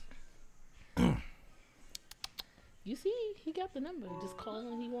You see, he got the number. Just call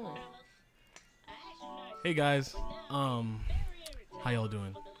when he wants. Hey guys, how y'all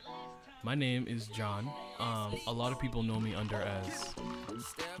doing? My name is John. A lot of people know me under as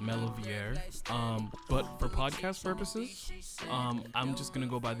Melovier. But for podcast purposes, I'm just gonna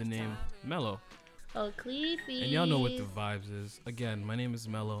go by the name Mello. Oh, Cleefy. And y'all know what the vibes is. Again, my name is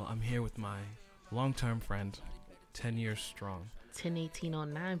Mello. I'm here with my long-term friend, 10 years strong.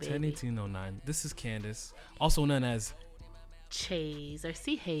 101809, baby. 101809. This is Candace, also known as Chase or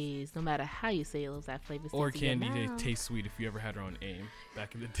C Hayes, no matter how you say it, loves that flavor. or Candy Taste Sweet if you ever had her on AIM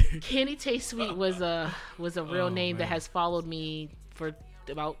back in the day. Candy Taste Sweet was a real name that has followed me for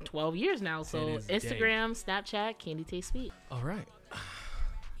about 12 years now. So Instagram, Snapchat, Candy Taste Sweet. All right.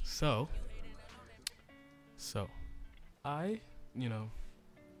 So I,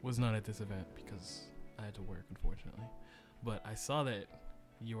 was not at this event because I had to work, unfortunately. But I saw that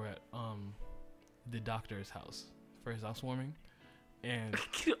you were at the doctor's house for his housewarming, and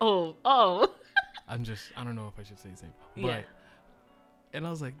oh I don't know if I should say his name, but yeah. And I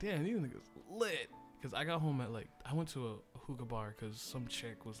was like, damn, these niggas lit, because I got home at I went to a hookah bar because some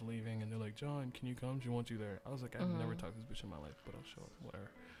chick was leaving, and they're like, John, can you come? She wants you there. I was like, I've never talked to this bitch in my life, but I'll show up, whatever.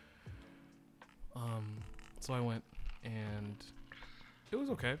 So I went, and it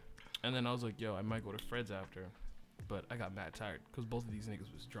was okay, and then I was like, yo, I might go to Fred's after. But I got mad tired because both of these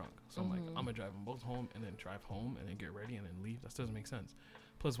niggas was drunk. So I'm like, I'm going to drive them both home and then drive home and then get ready and then leave. That doesn't make sense.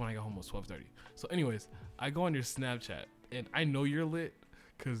 Plus, when I got home, it was 12:30. So anyways, I go on your Snapchat and I know you're lit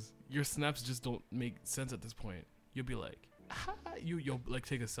because your snaps just don't make sense at this point. You'll be like, you'll like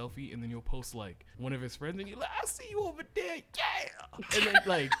take a selfie and then you'll post like one of his friends and you're like, I see you over there. Yeah. And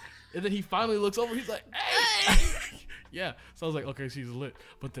then and then he finally looks over. He's like, hey. Yeah. So I was like, okay, she's lit.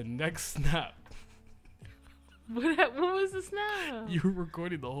 But the next snap, what was the snap? You were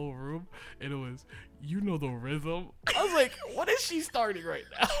recording the whole room, and it was, the rhythm. I was like, what is she starting right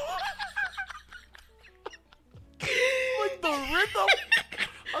now? Like, the rhythm?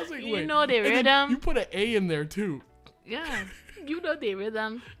 I was like, wait. The rhythm? You put an A in there, too. Yeah. The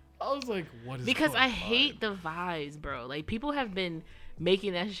rhythm. I was like, what is because I hate the vibes, bro. Like, people have been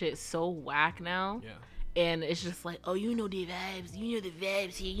making that shit so whack now. Yeah. And it's just like, oh, the vibes. The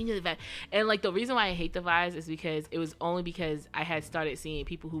vibes here. The vibes. And, like, the reason why I hate the vibes is because it was only because I had started seeing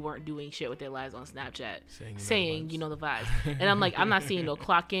people who weren't doing shit with their lives on Snapchat saying the vibes. And I'm like, I'm not seeing no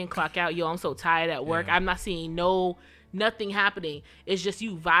clock in, clock out. Yo, I'm so tired at work. Yeah. I'm not seeing nothing happening. It's just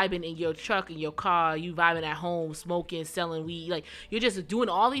you vibing in your truck, in your car. You vibing at home, smoking, selling weed. Like, you're just doing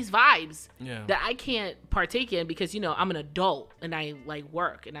all these vibes that I can't partake in because, I'm an adult and I, like,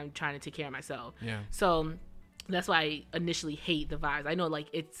 work and I'm trying to take care of myself. Yeah. So that's why I initially hate the vibes. I know, like,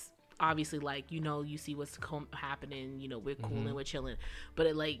 it's obviously, like, you see what's happening. We're cool and we're chilling. But,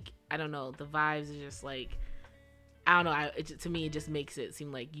 it, like, I don't know. The vibes are just, like, I don't know. To me, it just makes it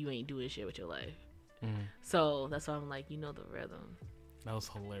seem like you ain't doing shit with your life. So that's why I'm like, the rhythm. That was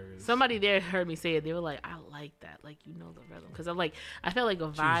hilarious. Somebody there heard me say it. They were like, I like that. Like, the rhythm. Because I'm like, I felt like a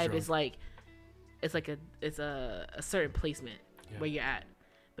vibe is like, it's a certain placement where you're at.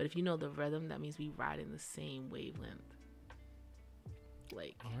 But if you know the rhythm, that means we ride in the same wavelength.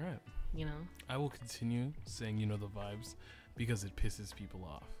 Like, all right. I will continue saying, the vibes because it pisses people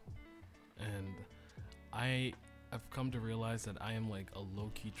off. And I've come to realize that I am like a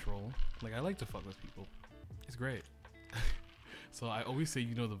low-key troll. Like, I like to fuck with people. It's great. So I always say,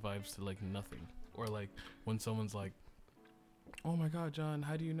 the vibes to like nothing. Or like when someone's like, oh my God, John,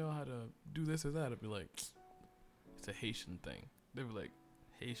 how do you know how to do this or that? I'd be like, it's a Haitian thing. They were like,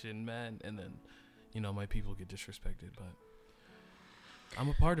 Haitian man. And then, my people get disrespected, but I'm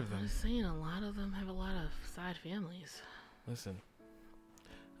a part of them. I'm saying a lot of them have a lot of side families. Listen,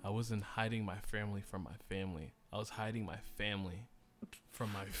 I wasn't hiding my family from my family. I was hiding my family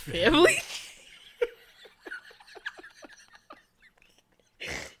from my family.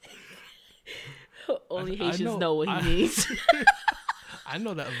 Only Haitians know what he means. I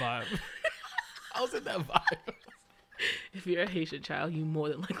know that vibe. I was in that vibe. If you're a Haitian child, you more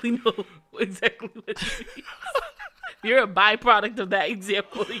than likely know exactly what he means. You're a byproduct of that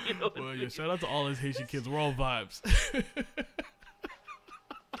example. Well, yeah, shout out to all those Haitian kids. We're all vibes.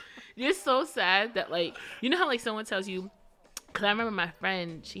 You're so sad that, like, how, like, someone tells you, because I remember my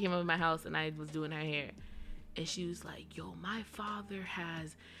friend, she came over to my house and I was doing her hair, and she was like, yo, my father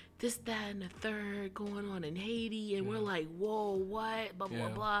has this, that, and the third going on in Haiti, and we're like, whoa, what, blah, blah,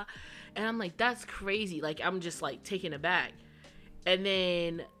 blah, and I'm like, that's crazy, like, I'm just, like, taken aback, and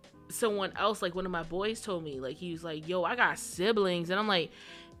then someone else, like, one of my boys told me, like, he was like, yo, I got siblings, and I'm like,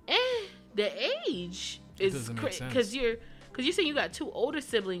 the age is crazy, because Because you're saying you got 2 older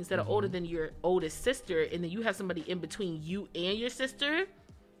siblings that are older than your oldest sister, and then you have somebody in between you and your sister.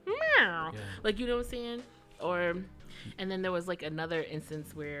 Meow. Like, you know what I'm saying? Or, and then there was like another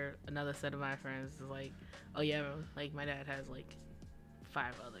instance where another set of my friends was like, oh yeah, like my dad has like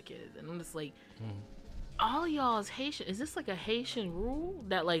 5 other kids, and I'm just like, all y'all is Haitian. Is this like a Haitian rule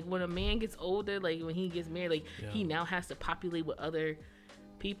that like when a man gets older, like when he gets married, like he now has to populate with other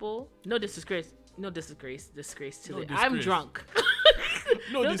people? No disgrace to the. I'm drunk.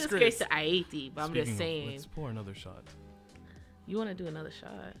 No disgrace to Haiti, but I'm just saying. Let's pour another shot. You want to do another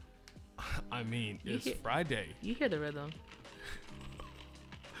shot? I mean, it's Friday. You hear the rhythm.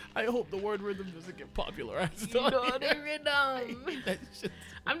 I hope the word rhythm doesn't get popularized. You know the rhythm.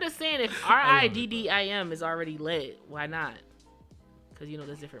 I'm just saying, if RIDDIM is already lit, why not? Because, you know,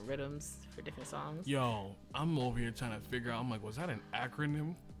 there's different rhythms for different songs. Yo, I'm over here trying to figure out, I'm like, was that an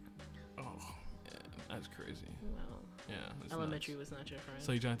acronym? Oh, man, that's crazy. Well, yeah. Elementary was not your friend.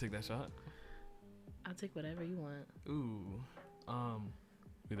 So you trying to take that shot? I'll take whatever you want. Ooh.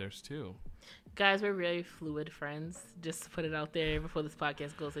 There's 2. Guys, we're really fluid friends. Just to put it out there before this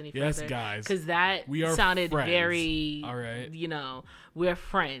podcast goes any further. Yes, guys. Because that sounded friends. very, all right. You know, we're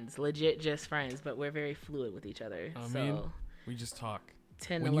friends, legit just friends, but we're very fluid with each other. I mean, we just talk.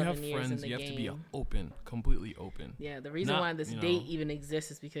 10, when 11 you have friends, you have to be open, completely open. Yeah, the reason why this date even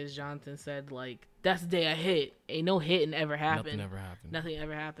exists is because Jonathan said, like, that's the day I hit. Ain't no hitting ever happened. Nothing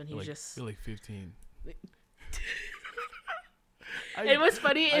ever happened. He just... You're like 15. And what's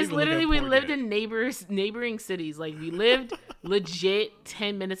funny is literally we lived in neighboring cities. Like, we lived legit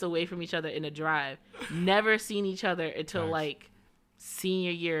 10 minutes away from each other in a drive. Never seen each other until like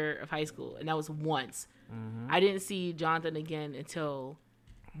senior year of high school, and that was once. I didn't see Jonathan again until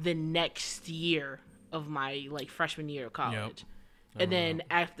the next year of my like freshman year of college. And then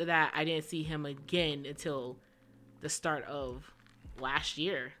after that, I didn't see him again until the start of last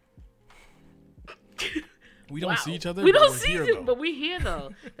year. We don't see each other. We don't see each other, but we're here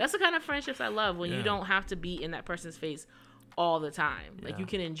though. That's the kind of friendships I love, when you don't have to be in that person's face all the time. Like, you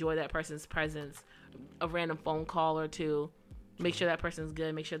can enjoy that person's presence, a random phone call or 2, make sure that person's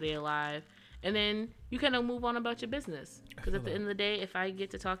good, make sure they're alive, and then you kind of move on about your business. Because at the end of the day, if I get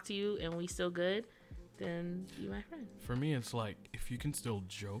to talk to you and we still good, then you're my friend. For me, it's like, if you can still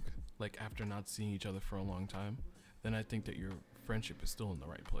joke, like after not seeing each other for a long time, then I think that your friendship is still in the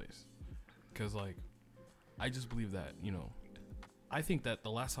right place. Because like, I just believe that, you know, I think that the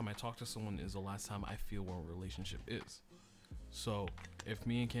last time I talk to someone is the last time I feel where a relationship is. So if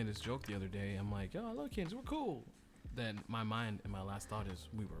me and Candace joked the other day, I'm like, yo, I love Candace, we're cool. Then my mind and my last thought is,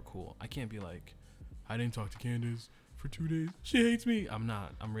 we were cool. I can't be like, I didn't talk to Candace for 2 days. She hates me. I'm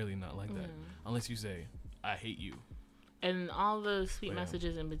really not like that. Unless you say, I hate you. And all the sweet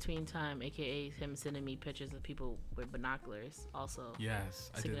messages in between time, aka him sending me pictures of people with binoculars, also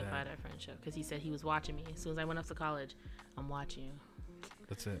signified our friendship. Because he said he was watching me. As soon as I went up to college, I'm watching you.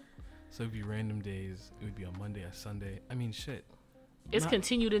 That's it. So it'd be random days. It would be a Monday, a Sunday. I mean, shit. It's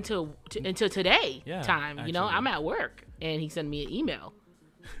continued until today time. Actually. You know, I'm at work, and he sent me an email.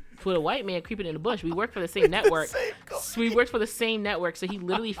 With a white man creeping in the bush. We work for the same network. We worked for the same network, so he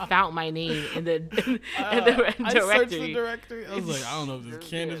literally found my name in the directory. I searched the directory. I was like, I don't know if this is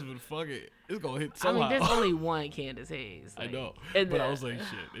Candace, but fuck it. It's going to hit somehow. I mean, there's only one Candace Hayes. Like, I know. But I was like,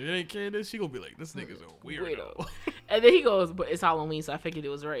 shit, if it ain't Candace, she going to be like, this nigga's a weirdo. And then he goes, but it's Halloween, so I figured it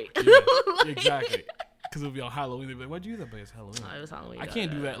was right. Yeah, exactly. Because it'll be on Halloween. They'll be like, why'd you do that? But it's Halloween. Oh, it was Halloween. I can't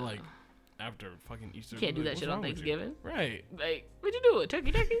do that, like, after fucking Easter. You can't do that shit on Thanksgiving. Right. Like, what'd you do? A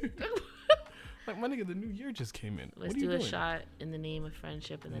turkey? Like, my nigga, the new year just came in. Let's do a shot in the name of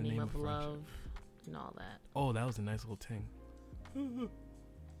friendship, in the name of love, and all that. Oh, that was a nice little ting.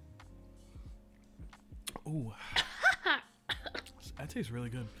 Ooh. That tastes really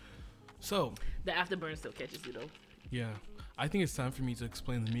good. So. The afterburn still catches you, though. Yeah. I think it's time for me to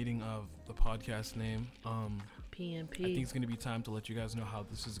explain the meaning of the podcast name. PNP. I think it's going to be time to let you guys know how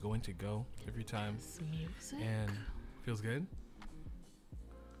this is going to go every time. Music. And feels good?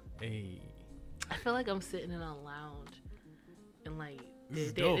 Hey. I feel like I'm sitting in a lounge and like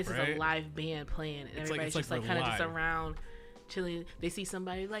this is a live band playing, and everybody's just like kind of just around chilling. They see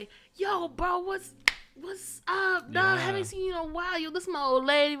somebody like, yo, bro, what's up? No, I haven't seen you in a while. Yo, this is my old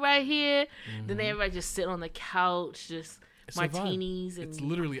lady right here. Then everybody just sit on the couch, just it's martinis. And it's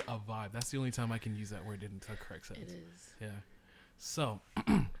literally a vibe. That's the only time I can use that word in the correct sense. It is. Yeah. So,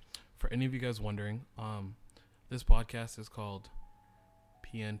 for any of you guys wondering, this podcast is called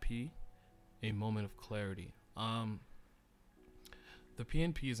PNP, A Moment of Clarity. The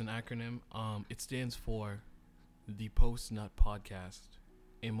PNP is an acronym. It stands for the Post Nut Podcast,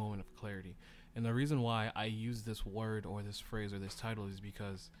 A Moment of Clarity. And the reason why I use this word or this phrase or this title is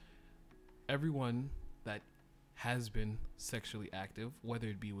because everyone that has been sexually active, whether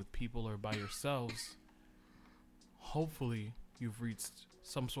it be with people or by yourselves, hopefully you've reached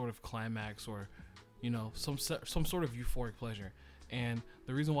some sort of climax or, some sort of euphoric pleasure. And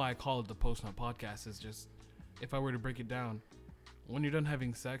the reason why I call it the Post Nut Podcast is just, if I were to break it down, when you're done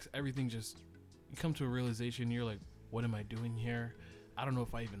having sex, everything just, you come to a realization, you're like, what am I doing here? I don't know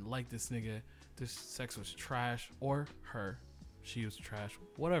if I even like this nigga. This sex was trash, or her, she was trash,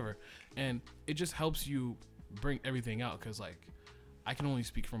 whatever. And it just helps you bring everything out, because like, I can only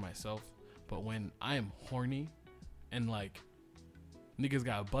speak for myself, but when I am horny and like niggas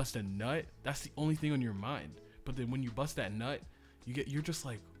gotta bust a nut, that's the only thing on your mind. But then when you bust that nut, you're just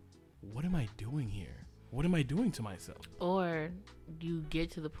like, what am I doing here? What am I doing to myself? Or you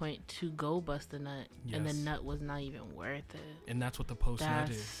get to the point to go bust a nut, and the nut was not even worth it. And that's what the post nut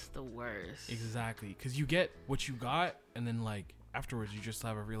is. That's the worst. Exactly. Because you get what you got, and then like afterwards you just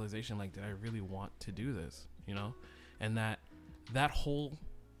have a realization, like, did I really want to do this? And that whole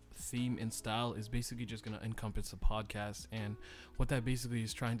theme and style is basically just going to encompass the podcast. And what that basically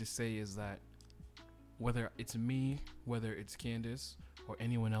is trying to say is that whether it's me, whether it's Candace, or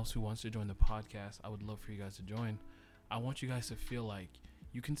anyone else who wants to join the podcast, I would love for you guys to join. I want you guys to feel like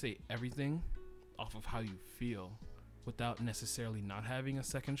you can say everything off of how you feel without necessarily not having a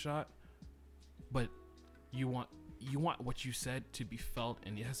second shot, but you want what you said to be felt,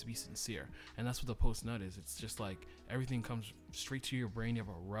 and it has to be sincere. And that's what the post nut is. It's just like everything comes straight to your brain. You have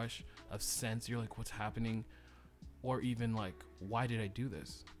a rush of sense. You're like, what's happening? Or even like, why did I do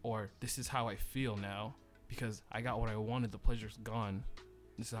this? Or this is how I feel now because I got what I wanted. The pleasure's gone.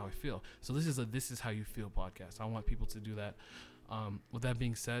 This is how I feel. So this is how you feel podcast. I want people to do that. With that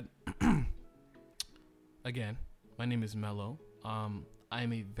being said, again, my name is Mello. I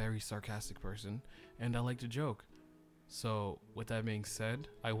am a very sarcastic person, and I like to joke. So with that being said,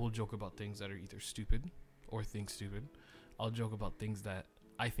 I will joke about things that are either stupid or think stupid. I'll joke about things that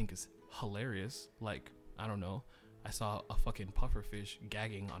I think is hilarious. Like, I don't know, I saw a fucking pufferfish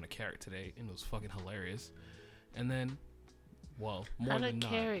gagging on a carrot today, and it was fucking hilarious. And then, well, more than not, how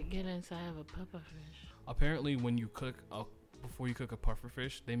did a carrot get inside of a pufferfish? Apparently, when you cook before you cook a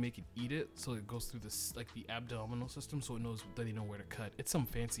pufferfish, they make it eat it, so it goes through this like the abdominal system, so it knows that they know where to cut. It's some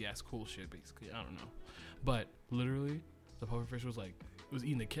fancy ass cool shit, basically. I don't know, but literally, the pufferfish was like, it was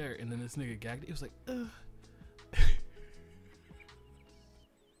eating the carrot, and then this nigga gagged it. It was like, ugh.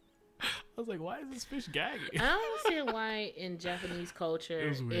 I was like, why is this fish gagging? I don't understand why in Japanese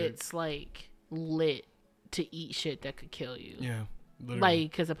culture it's like lit to eat shit that could kill you. Yeah, literally.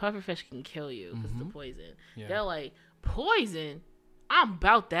 Like, because a pufferfish can kill you because of the poison. Yeah. They're like, poison? I'm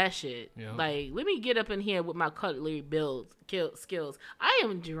about that shit. Yeah. Like, let me get up in here with my cutlery skills. I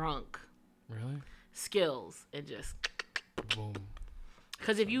am drunk. Really? Skills. And just boom.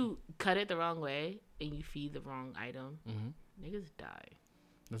 Because if you cut it the wrong way and you feed the wrong item, niggas die.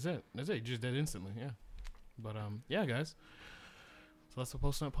 That's it. You just dead instantly. Yeah. But yeah, guys. So that's the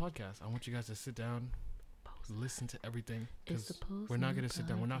Post Nut Podcast. I want you guys to sit down, listen to everything, because we're not going to sit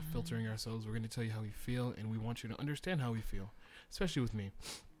down. We're not filtering ourselves. We're going to tell you how we feel, and we want you to understand how we feel, especially with me.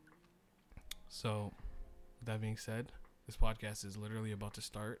 So, with that being said, this podcast is literally about to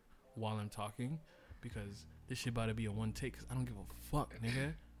start while I'm talking, because this shit about to be a one take, because I don't give a fuck,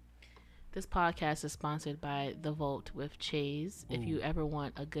 nigga. This podcast is sponsored by The Vault with Chase. If you ever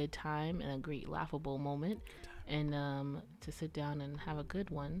want a good time and a great laughable moment, and to sit down and have a good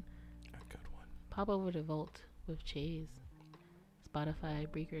one, pop over to Vault with Chase.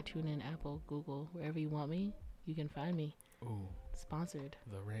 Spotify, Breaker, TuneIn, Apple, Google, wherever you want me, you can find me. Ooh. Sponsored.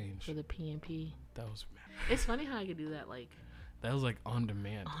 The range. For the PNP. That was It's funny how I could do that, like. That was like on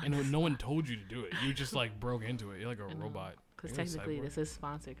demand. And no one told you to do it. You just like broke into it. You're like a robot. Because technically this is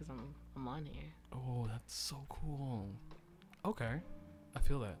sponsored because I'm on here. Oh, that's so cool. Okay. I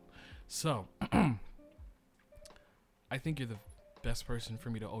feel that. So, I think you're the best person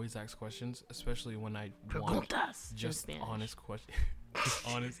for me to always ask questions, especially when I want just honest questions, just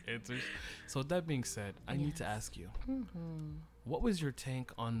honest answers. So with that being said, I need to ask you, what was your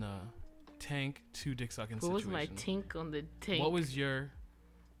tank on the tank to dick sucking situation? What was my tank on the tank? What was your...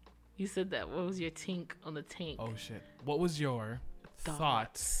 You said that. What was your tank on the tank? Oh, shit. What was your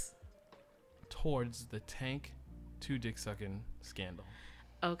thoughts towards the tank to dick sucking scandal?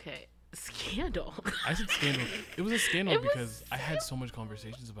 Okay. Scandal. I said scandal. It was a scandal because I had so much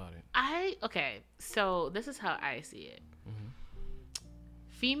conversations about it. Okay. So this is how I see it.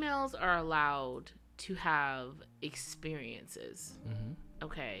 Females are allowed to have experiences.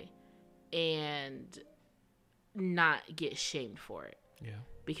 Okay. And not get shamed for it. Yeah.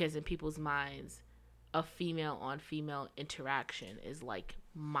 because in people's minds, a female on female interaction is like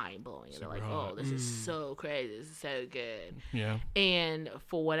mind blowing. They're like, oh, this is so crazy. This is so good. Yeah. And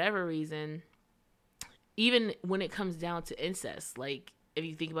for whatever reason, even when it comes down to incest, like if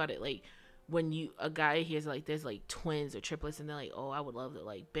you think about it, like when a guy hears like there's like twins or triplets and they're like, oh, I would love to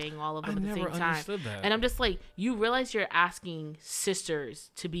like bang all of them at the same time. That. And I'm just like, you realize you're asking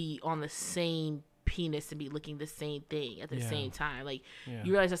sisters to be on the same penis and be looking the same thing at the same time. Like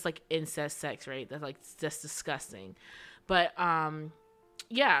you realize that's like incest sex, right? That's disgusting. But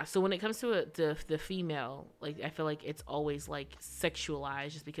so when it comes to the female, like I feel like it's always like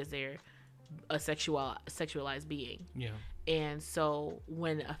sexualized just because they're a sexualized being. Yeah. And so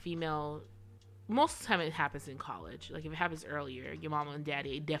when a female, most of the time it happens in college. Like if it happens earlier, your mama and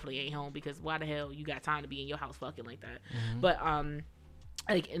daddy definitely ain't home because why the hell you got time to be in your house fucking like that? Mm-hmm. But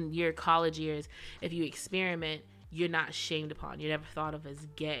like in your college years, if you experiment, you're not shamed upon. You're never thought of as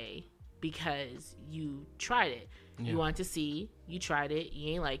gay because you tried it. Yeah. You wanted to see, you tried it,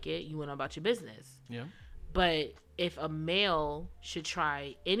 you ain't like it, you went on about your business. Yeah. But if a male should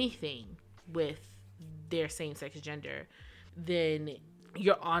try anything with their same-sex gender, then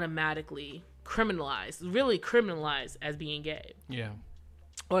you're automatically really criminalized as being gay. Yeah.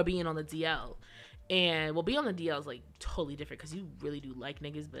 Or being on the DL. And being on the DL is like totally different because you really do like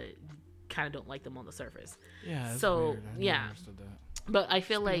niggas, but you kind of don't like them on the surface. Yeah. That's so weird. I never understood that. But I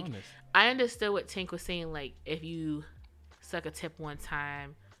feel like I understood what Tank was saying. Like if you suck a tip one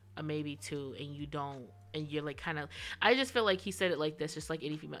time, or maybe two, and you don't, and you're like kind of, I just feel like he said it like this, just like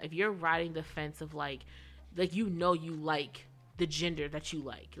any female. If you're riding the fence of like you like the gender that you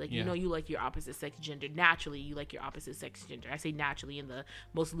like you know you like your opposite sex gender, naturally you like your opposite sex gender. I say naturally in the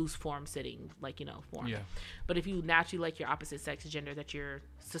most loose form sitting form. Yeah. But if you naturally like your opposite sex gender that you're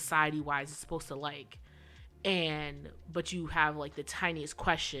society wise is supposed to like, but you have like the tiniest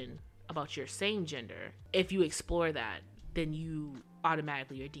question about your same gender, if you explore that, then you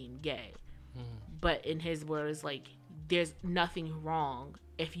automatically are deemed gay. But in his words, like there's nothing wrong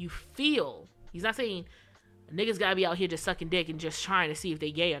if you feel, he's not saying niggas gotta be out here just sucking dick and just trying to see if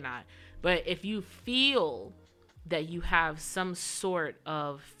they gay or not. But if you feel that you have some sort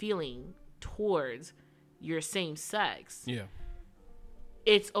of feeling towards your same sex,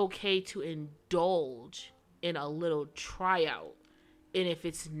 it's okay to indulge in a little tryout. And if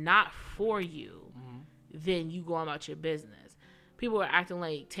it's not for you, then you go about your business. People are acting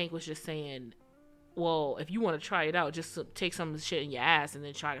like Tank was just saying, well, if you want to try it out, just take some of the shit in your ass and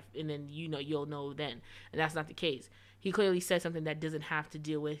then and then you'll know then. And that's not the case. He clearly said something that doesn't have to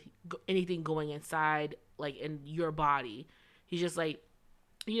deal with anything going inside, like in your body. He's just like,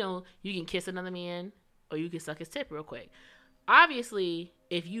 you can kiss another man or you can suck his tip real quick. Obviously,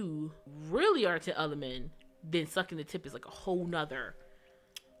 if you really are to other men, then sucking the tip is like a whole nother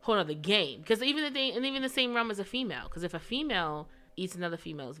game. Because even the same realm as a female. Because if a female eats another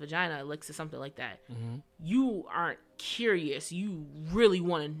female's vagina, licks or something like that, you aren't curious. You really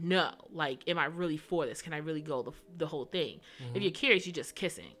want to know, like, am I really for this? Can I really go the whole thing? If you're curious, you're just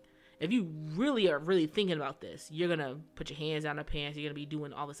kissing. If you really are really thinking about this, you're going to put your hands down the pants. You're going to be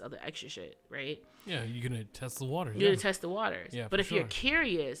doing all this other extra shit, right? Yeah, you're going to test the waters. You're going to test the waters. Yeah, but if you're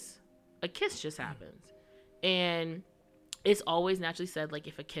curious, a kiss just happens. And it's always naturally said, like,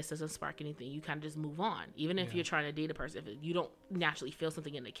 if a kiss doesn't spark anything, you kind of just move on. Even if you're trying to date a person, if you don't naturally feel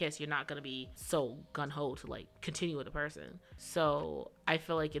something in the kiss, you're not going to be so gung-ho to, like, continue with the person. So I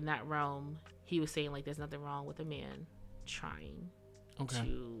feel like in that realm, he was saying, like, there's nothing wrong with a man trying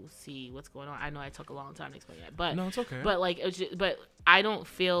to see what's going on. I know I took a long time to explain that, but no, it's okay. But like, but I don't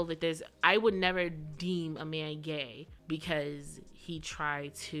feel that I would never deem a man gay because he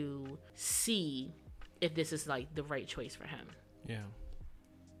tried to see if this is like the right choice for him. Yeah.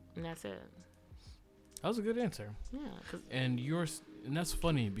 And that's it. That was a good answer. Yeah. And that's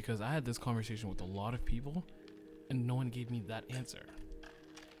funny because I had this conversation with a lot of people and no one gave me that answer.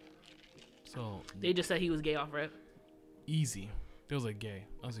 So they just said he was gay off rip. Easy. It was like gay.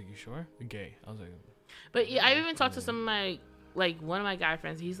 I was like, you sure? Gay. I was like, but yeah, I've even talked to some of my, like, one of my guy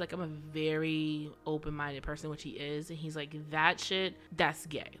friends. He's like, I'm a very open-minded person, which he is, and he's like, that shit, that's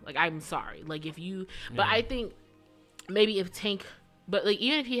gay. Like, I'm sorry. Like, if you, but I think maybe if Tank, but like,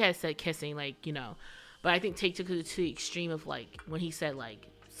 even if he had said kissing, like, but I think Tank took it to the extreme of like when he said like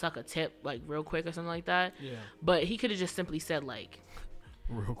suck a tip like real quick or something like that. Yeah. But he could have just simply said like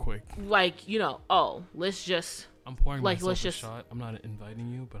real quick, like, let's just. I'm pouring myself a shot. I'm not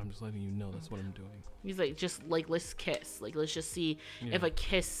inviting you, but I'm just letting you know that's what I'm doing. He's like, just like, let's kiss. Like, let's just see if a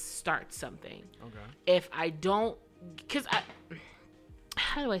kiss starts something. Okay. If I don't, because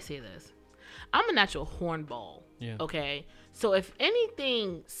how do I say this? I'm a natural hornball. Yeah. Okay. So if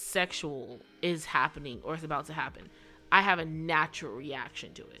anything sexual is happening or is about to happen, I have a natural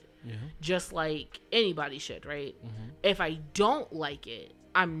reaction to it. Yeah. Just like anybody should, right? Mm-hmm. If I don't like it,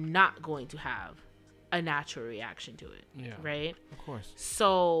 I'm not going to have a natural reaction to it. Yeah. Right? Of course.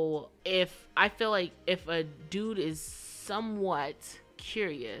 So if I feel like if a dude is somewhat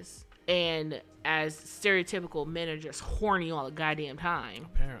curious, and as stereotypical men are just horny all the goddamn time.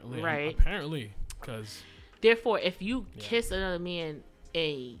 Apparently. Right? Apparently. Because. Therefore, if you kiss another man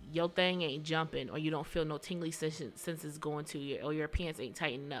and your thing ain't jumping, or you don't feel no tingly senses going to you, or your pants ain't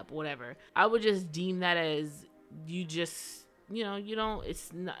tightening up, whatever, I would just deem that as you just, you know, you don't,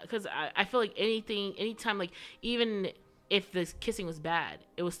 it's not, because I feel like anytime, like, even if the kissing was bad,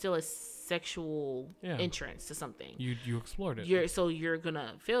 it was still a sexual entrance to something. You explored it. So you're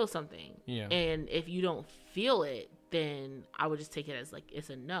gonna feel something. Yeah. And if you don't feel it, then I would just take it as, like, it's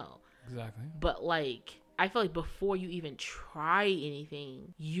a no. Exactly. But, like, I feel like before you even try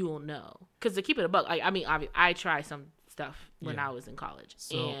anything, you'll know. Because to keep it a buck, like, I mean, I tried some stuff when I was in college.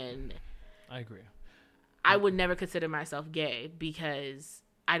 So, and I agree. I would never consider myself gay because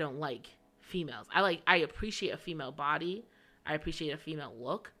I don't like females. I appreciate a female body. I appreciate a female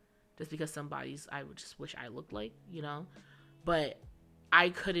look. Just because some bodies I would just wish I looked like, you know. But I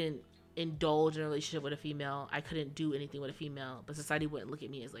couldn't indulge in a relationship with a female. I couldn't do anything with a female, but society wouldn't look at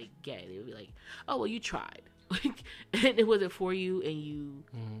me as, like, gay. They would be like, oh, well, you tried. Like, and it wasn't for you, and you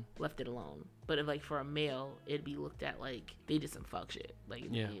left it alone. But if, like, for a male, it'd be looked at like they did some fuck shit. Like,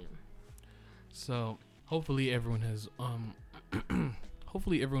 So hopefully everyone has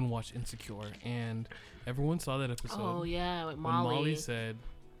hopefully everyone watched Insecure and everyone saw that episode. Oh yeah, with Molly. When Molly said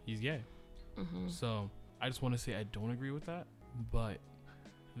he's gay. Mm-hmm. So I just want to say I don't agree with that, but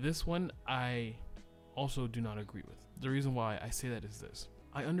this one, I also do not agree with. The reason why I say that is this.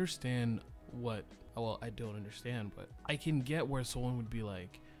 I understand I don't understand, but I can get where someone would be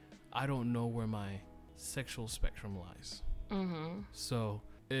like, I don't know where my sexual spectrum lies. Mm-hmm. So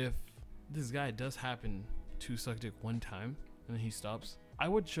if this guy does happen to suck dick one time and then he stops, I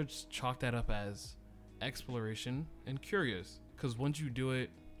would just chalk that up as exploration and curious. Because once you do it,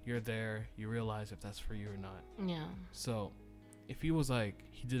 you're there, you realize if that's for you or not. Yeah. So if he was like,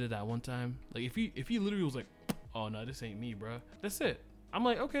 he did it that one time, like if he literally was like, oh no, this ain't me, bro, that's it. I'm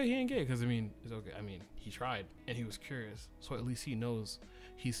like, okay, he ain't gay, because I mean, it's okay. I mean, he tried and he was curious, so at least he knows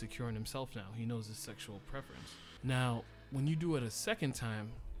he's secure in himself now. He knows his sexual preference. Now, when you do it a second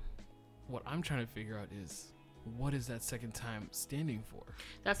time, what I'm trying to figure out is, what is that second time standing for?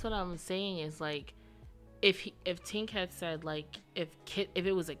 That's what I'm saying is, like, if Tink had said, like, if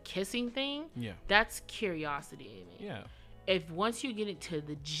it was a kissing thing, that's curiosity to me. Yeah. If once you get into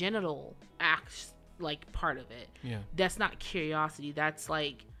the genital act, like, part of it, that's not curiosity. That's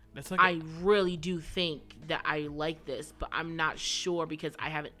like I really do think that I like this, but I'm not sure because I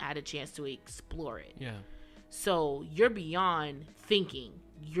haven't had a chance to explore it. Yeah. So you're beyond thinking.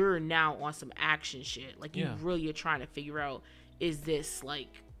 You're now on some action shit. Like, you really are trying to figure out, is this,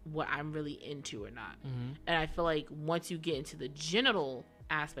 like, what I'm really into or not? Mm-hmm. And I feel like once you get into the genital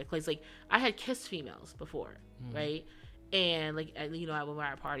aspect, like I had kissed females before, right? And, like, you know, I would wear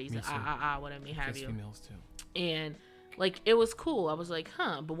at parties, and what I may have you. Females too. And, like, it was cool. I was like,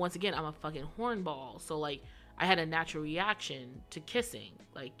 huh. But once again, I'm a fucking hornball, so, like, I had a natural reaction to kissing,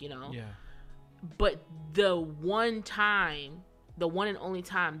 like, you know. Yeah. But the one and only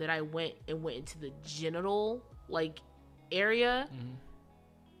time that I went into the genital, like, area,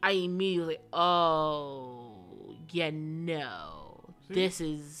 I immediately, no. This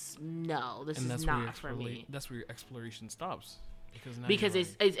is not for me. That's where your exploration stops. Because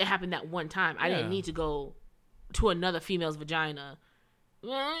it happened that one time. I didn't need to go to another female's vagina.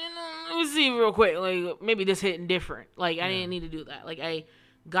 Well, you know, let me see real quick. Like, maybe this hitting different. Like, I didn't need to do that. Like, I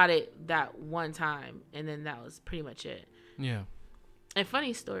got it that one time, and then that was pretty much it. Yeah. And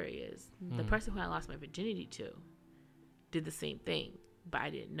funny story is, the person who I lost my virginity to did the same thing, but I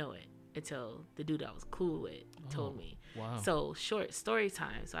didn't know it until the dude I was cool with told me. Wow. So, short story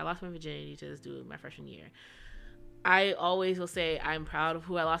time. So I lost my virginity to this dude my freshman year. I always will say I'm proud of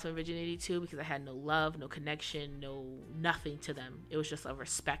who I lost my virginity to because I had no love, no connection, no nothing to them. It was just a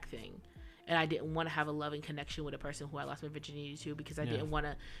respect thing. And I didn't want to have a loving connection with a person who I lost my virginity to because I didn't want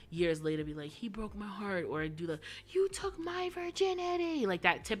to years later be like, he broke my heart, or do the, you took my virginity. Like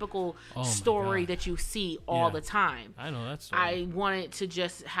that typical story that you see all the time. I know that story. I wanted to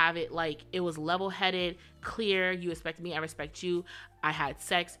just have it like it was level-headed, clear. You respect me, I respect you. I had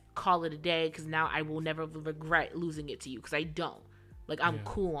sex, call it a day, because now I will never regret losing it to you because I don't. Like, I'm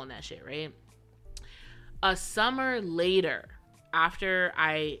cool on that shit, right? A summer later, after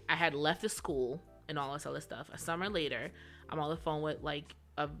I had left the school and all this other stuff, a summer later, I'm on the phone with like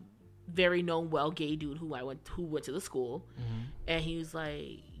a very known gay dude who went to the school, and he was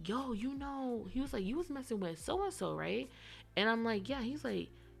like, yo, he was like, you was messing with so and so, right? And I'm like, yeah. He's like,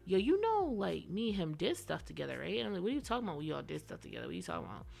 yo, like me and him did stuff together, right? And I'm like, what are you talking about? We all did stuff together. What are you talking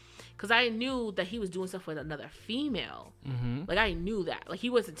about? Because I knew that he was doing stuff with another female. Like, I knew that. Like, he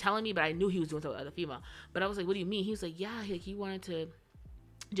wasn't telling me, but I knew he was doing stuff with another female. But I was like, what do you mean? He was like, yeah, he wanted to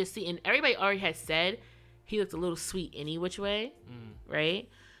just see. And everybody already had said he looked a little sweet any which way, right?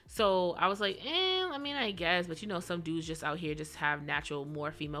 So I was like, I mean, I guess. But, some dudes just out here just have natural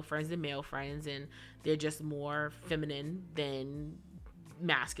more female friends than male friends. And they're just more feminine than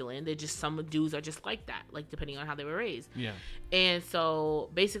masculine. They're just, some dudes are just like that, like depending on how they were raised. Yeah. And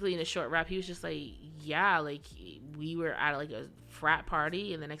so basically in a short rap, he was just like, yeah, like we were at like a frat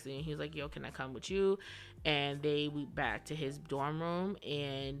party, and the next thing he was like, yo, can I come with you? And they went back to his dorm room,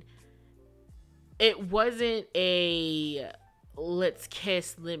 and it wasn't a let's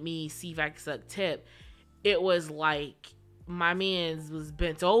kiss, let me see if I can suck tip. It was like my man's was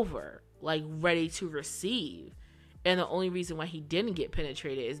bent over, like ready to receive. And the only reason why he didn't get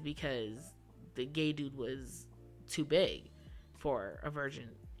penetrated is because the gay dude was too big for a virgin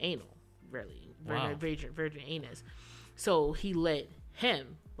anal, really. Wow. Virgin anus. So he let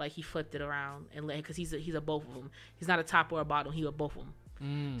him, like he flipped it around and let him, because he's a both of them. He's not a top or a bottom. He a both of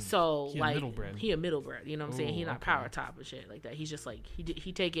them. So he like he a middle bred. You know what I'm saying? He not power top and shit like that. He's just like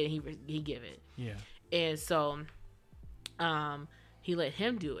he take it and he give it. Yeah. And so, he let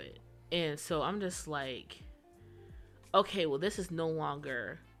him do it. And so I'm just like, okay, well, this is no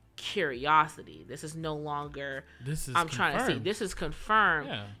longer curiosity. This is no longer. I'm trying to see. This is confirmed.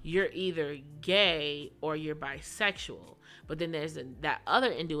 Yeah. You're either gay or you're bisexual. But then there's that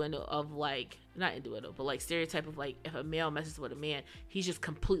other innuendo of like, not innuendo, but like stereotype of like, if a male messes with a man, he's just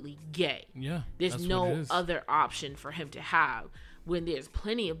completely gay. Yeah. There's no other option for him to have. When there's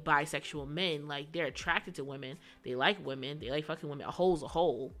plenty of bisexual men, like they're attracted to women, they like fucking women. A hole's a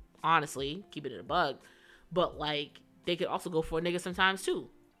hole, honestly, keep it in a bug. But like, they could also go for a nigga sometimes too.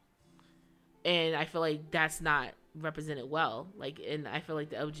 And I feel like that's not represented well. Like, and I feel like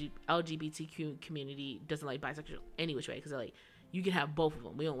the LGBTQ community doesn't like bisexual any which way, because they're like, you can have both of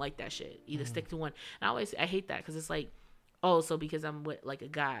them. We don't like that shit. Either stick to one. And I hate that, because it's like, oh, so because I'm with like a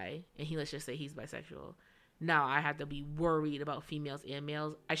guy and let's just say he's bisexual, now I have to be worried about females and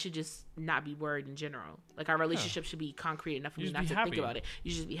males. I should just not be worried in general. Like, our relationship should be concrete enough for me not to think about it.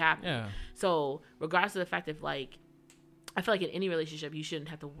 You should just be happy. Yeah. So regardless of the fact that like, I feel like in any relationship you shouldn't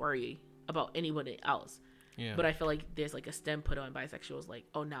have to worry about anybody else. Yeah. But I feel like there's like a stem put on bisexuals, like,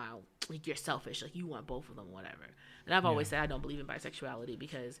 oh, no, like you're selfish, like you want both of them, whatever. And I've always said I don't believe in bisexuality,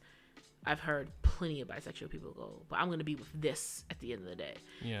 because I've heard plenty of bisexual people go, but I'm going to be with this at the end of the day.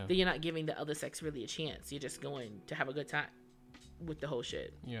 Yeah. Then you're not giving the other sex really a chance. You're just going to have a good time with the whole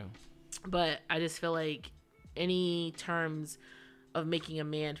shit. Yeah. But I just feel like any terms of making a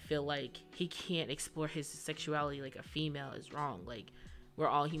man feel like he can't explore his sexuality like a female is wrong. Like, we're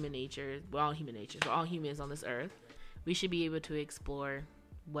all human nature. We're all humans on this earth. We should be able to explore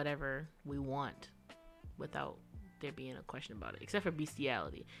whatever we want without there being a question about it, except for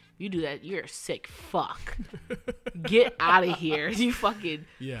bestiality. If you do that, you're a sick fuck. Get out of here, you fucking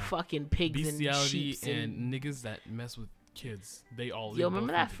pigs. Bestiality and niggas that mess with kids, they all. Yo,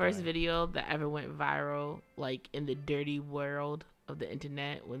 remember that first video that ever went viral, like in the dirty world of the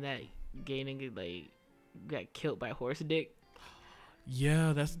internet, when that gay nigga like got killed by horse dick?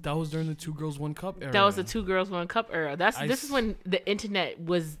 Yeah, that was during the 2 Girls 1 Cup era. That was the 2 Girls 1 Cup era. This is when the internet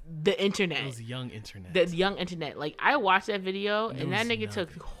was the internet. It was young internet. The young internet. Like, I watched that video and that nigga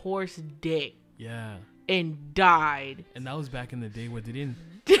took horse dick. Yeah. And died. And that was back in the day where they didn't.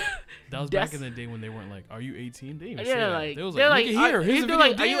 That was back in the day when they weren't like, "Are you 18?" They didn't even say that. Like, they was like, here's a video.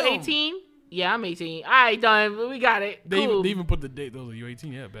 Like, "Are you 18?" Yeah, I'm 18. All right, done. We got it. Cool. They even put the date. They was like, "You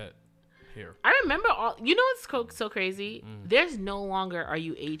 18?" Yeah, bet. Here. I remember all. You know what's so crazy? There's no longer "Are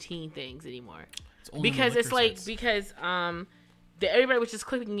you 18?" things anymore, because it's like sites. Because everybody was just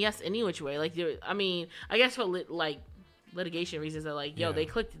clicking yes any which way. Like, I mean, I guess for litigation reasons, they're like, yo, they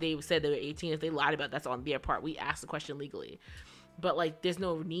clicked. They said they were 18. If they lied about that's on their part. We asked the question legally, but like, there's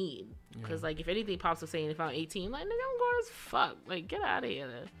no need, because like if anything pops up saying if I'm 18, like, nigga, I'm going as fuck. Like, get out of here.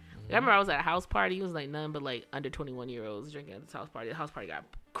 I remember I was at a house party. It was like none but like under 21-year-olds drinking at this house party. The house party got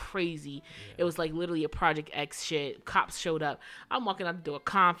crazy. Yeah. It was like literally a Project X shit. Cops showed up. I'm walking out the door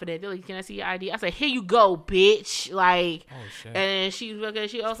confident. They're like, "Can I see your ID?" I said, "Here you go, bitch." Like, oh, shit. And she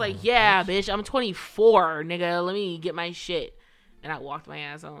was like, "Yeah, bitch, I'm 24, nigga. Let me get my shit." And I walked my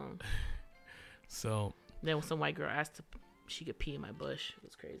ass on. So then some white girl she could pee in my bush. It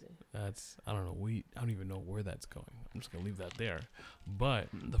was crazy. That's, I don't know. I don't even know where that's going. I'm just gonna leave that there. But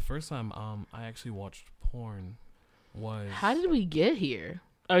the first time I actually watched porn was. How did we get here?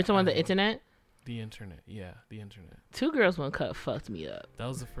 Are you talking about the internet? The internet, yeah, the internet. 2 Girls, 1 Cup fucked me up. That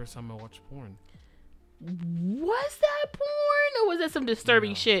was the first time I watched porn. Was that porn, or was that some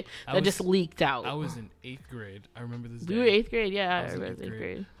disturbing shit that just leaked out? I was in 8th grade. I remember this day. You were 8th grade, yeah. I was in 8th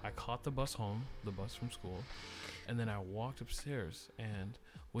grade. I caught the bus home, the bus from school, and then I walked upstairs, and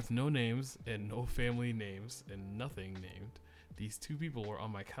with no names and no family names and nothing named, these 2 people were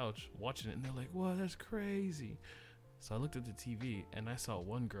on my couch watching it, and they're like, "Wow, that's crazy." So I looked at the TV, and I saw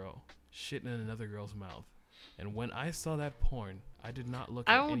one girl shitting in another girl's mouth. And when I saw that porn, I did not look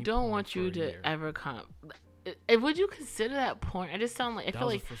at any porn. I don't want you to ever would you consider that porn? I just sound like I feel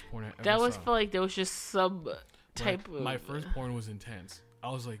like the first porn I ever that was saw. feel like there was just some type of. My first porn was intense.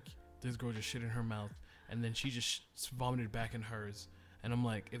 I was like, this girl just shit in her mouth, and then she just vomited back in hers. And I'm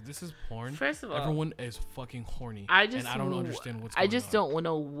like, if this is porn, first of all, everyone is fucking horny. I don't understand what's going on. I just don't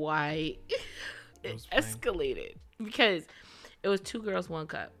know why it escalated, because it was 2 girls, 1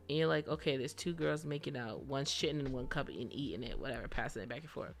 cup. And you're like, okay, there's 2 girls making out, one shitting in 1 cup and eating it, whatever, passing it back and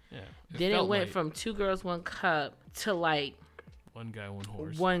forth. Yeah. Then it went from 2 girls, 1 cup to like 1 guy, 1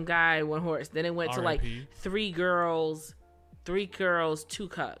 horse. 1 guy, 1 horse. Then it went to like 3 girls, 2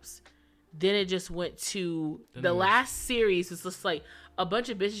 cups. Then it just went to the last series was just like a bunch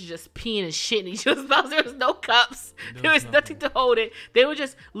of bitches just peeing and shitting each other's mouths. There was no cups. There was nothing to hold it. They were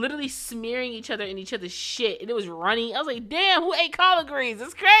just literally smearing each other in each other's shit, and it was running. I was like, damn, who ate collard greens?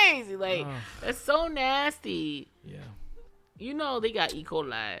 It's crazy. Like, that's so nasty. Yeah. You know they got E.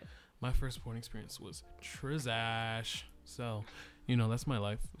 coli. My first porn experience was Trizash. So, that's my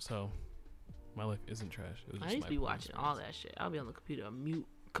life. So, my life isn't trash. It was I used to be watching all that shit. I'll be on the computer on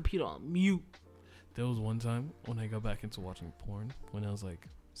mute. There was one time when I got back into watching porn when I was like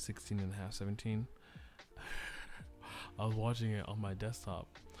 16 and a half, 17. I was watching it on my desktop.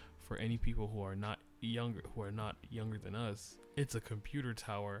 For any people who are not younger than us, it's a computer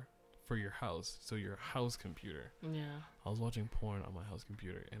tower for your house. So your house computer. Yeah. I was watching porn on my house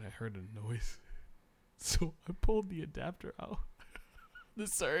computer and I heard a noise. So I pulled the adapter out. The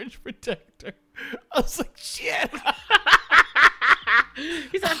surge protector. I was like, shit.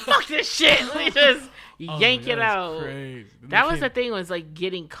 He said, fuck this shit. Let me just yank it out. Crazy. That was the thing, was like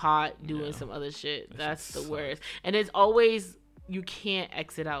getting caught doing some other shit. That's the worst. And it's always, you can't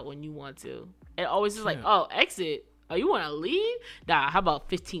exit out when you want to. It always is like, oh, exit. Oh, you want to leave? Nah, how about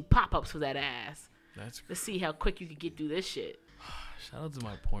 15 pop-ups for that ass? That's crazy. Let's see how quick you can get through this shit. Shout out to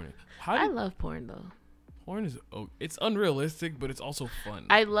my porn. I love porn though. Porn is, it's unrealistic, but it's also fun.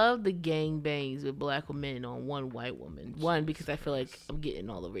 I love the gang bangs with black women on one white woman. 1, because I feel like I'm getting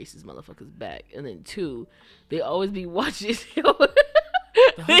all the racist motherfuckers back. And then 2, they always be watching. The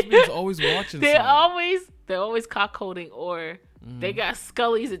husband's always watching. They're always cock-holding, or they got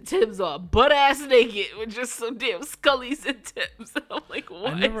Scullies and Timbs on, butt-ass naked with just some damn Scullies and Timbs. I'm like,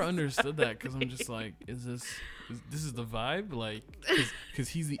 what? I never understood that, because I'm just like, is this the vibe? Like, because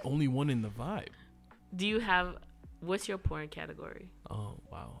he's the only one in the vibe. What's your porn category? Oh,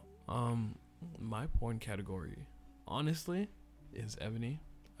 wow. My porn category, honestly, is ebony.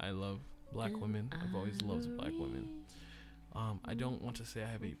 I love black women. I've always loved black women. I don't want to say I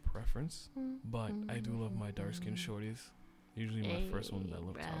have a preference, but I do love my dark-skinned shorties. Usually my first one that I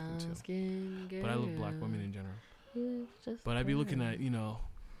love talking to. But I love black women in general. But I'd be looking at,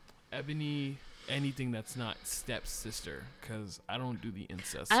 ebony, anything that's not stepsister, because I don't do the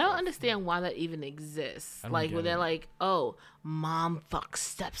incest. I don't understand why that even exists. Like, when they're like, oh, mom fucks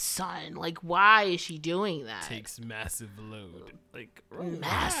stepson. Like, why is she doing that? Takes massive load. Like,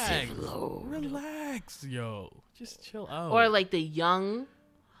 massive load. Relax, yo. Just chill out. Or like the young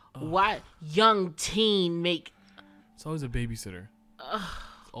teen make. It's always a babysitter.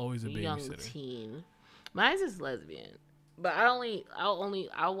 It's always a babysitter. Young teen. Mine's is lesbian. But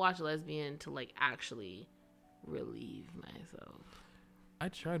I'll watch lesbian to like actually relieve myself. I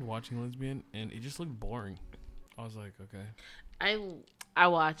tried watching lesbian and it just looked boring. I was like, okay. I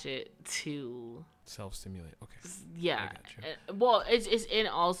watch it to self-stimulate. Okay. Yeah. Well, it's and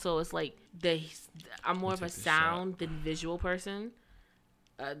also it's like I'm more of a sound than visual person.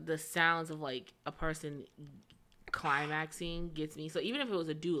 The sounds of like a person climaxing gets me. So even if it was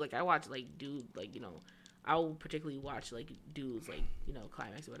a dude, like I watch like dude, like, I will particularly watch like dudes like,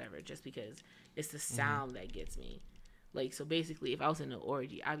 climax or whatever, just because it's the sound that gets me. Like, so basically if I was in an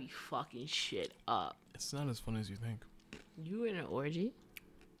orgy, I'd be fucking shit up. It's not as fun as you think. You were in an orgy?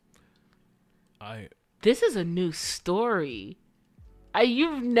 This is a new story.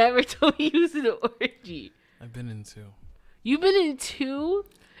 You've never told me you was in an orgy. I've been in 2. You've been in 2?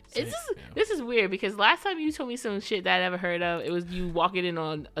 This is weird because last time you told me some shit that I never heard of, it was you walking in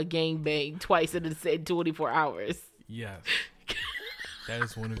on a gangbang twice in 24 hours. Yes. That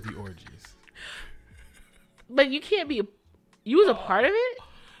is one of the orgies. But you can't be... You was a part of it?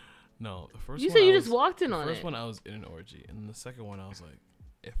 No. The first you one said you just walked in on it. The first one I was in an orgy. And the second one I was like,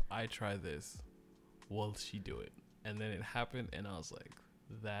 if I try this, will she do it? And then it happened and I was like,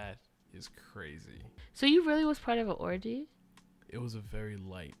 that is crazy. So you really was part of an orgy? It was a very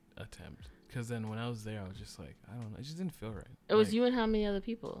light attempt. Because then when I was there, I was just like, I don't know. It just didn't feel right. It was you and how many other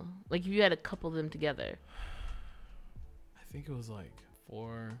people? Like, if you had to couple them together. I think it was like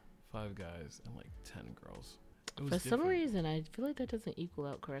 4, 5 guys and like 10 girls. For some reason, I feel like that doesn't equal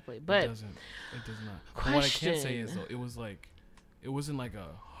out correctly. But it does not. But what I can say is, though, it wasn't like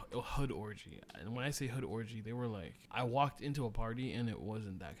a hood orgy. And when I say hood orgy, they were like, I walked into a party and it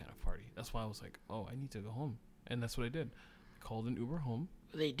wasn't that kind of party. That's why I was like, oh, I need to go home. And that's what I did. Called an Uber home.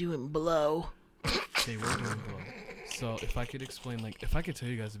 They doing blow. They were doing blow. So if I could explain, like, if I could tell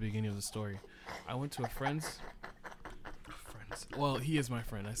you guys the beginning of the story, I went to a friend's. Well, he is my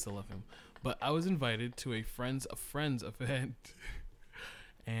friend. I still love him. But I was invited to a friend's event.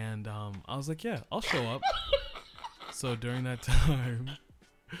 And I was like, yeah, I'll show up. So during that time,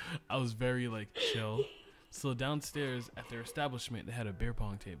 I was very, like, chill. So downstairs at their establishment, they had a beer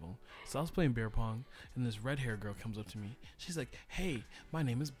pong table. So I was playing beer pong, and this red-haired girl comes up to me. She's like, hey, my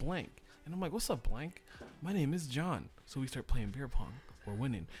name is blank. And I'm like, what's up, blank? My name is John. So we start playing beer pong. We're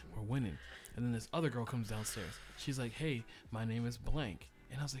winning. And then this other girl comes downstairs. She's like, hey, my name is blank.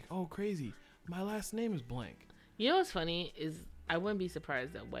 And I was like, oh, crazy. My last name is blank. You know what's funny is I wouldn't be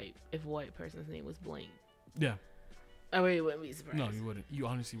surprised if a white person's name was blank. Yeah. I really wouldn't be surprised. No, you wouldn't. You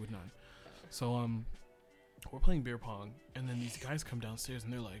honestly would not. So, we're playing beer pong, and then these guys come downstairs,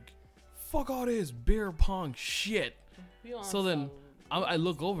 and they're like, fuck all this beer pong shit. So then I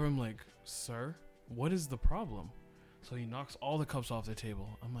look over, I'm like, sir, what is the problem? So he knocks all the cups off the table.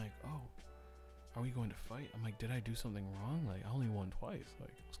 I'm like, oh, are we going to fight? I'm like, did I do something wrong? Like, I only won twice.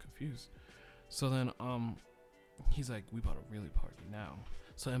 Like, I was confused. So then he's like, we about to really party now.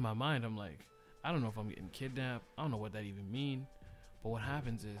 So in my mind, I'm like, I don't know if I'm getting kidnapped. I don't know what that even mean. But what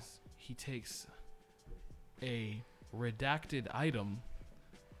happens is he takes a redacted item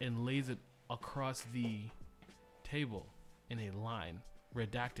and lays it across the table in a line,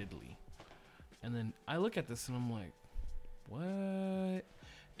 redactedly. And then I look at this and I'm like, what?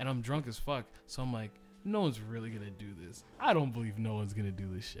 And I'm drunk as fuck. So I'm like, no one's really going to do this. I don't believe no one's going to do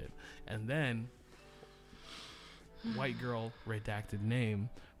this shit. And then white girl, redacted name,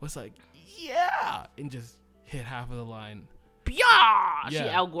 was like, yeah, and just hit half of the line. Yeah, she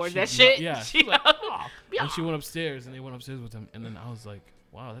outgorged that shit. Yeah, she like, oh. And she went upstairs, and they went upstairs with him. And then I was like,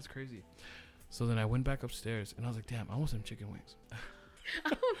 wow, that's crazy. So then I went back upstairs, and I was like, damn, I want some chicken wings.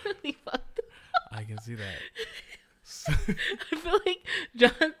 I'm really fucked up. I can see that. I feel like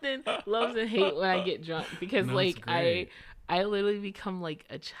Jonathan loves and hates when I get drunk because like I literally become like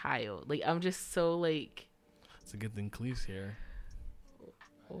a child. Like I'm just so like. It's a good thing Cleve's here.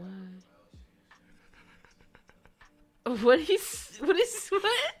 What? What?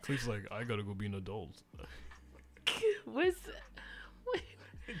 Cleve's like, I gotta go be an adult. What?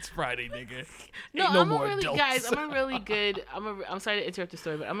 It's Friday, nigga. No, I'm a really adults. Guys. I'm a really good. I'm sorry to interrupt the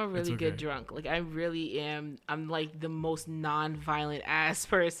story, but I'm a really good drunk. Like I really am. I'm like the most non-violent ass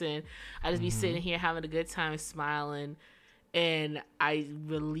person. I just be sitting here having a good time, smiling, and I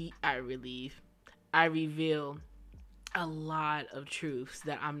reveal a lot of truths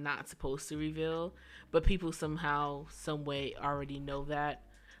that I'm not supposed to reveal, but people somehow, some way already know that.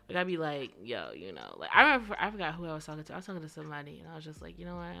 Like I'd be like, yo, you know, like I forgot who I was talking to. I was talking to somebody, and I was just like, you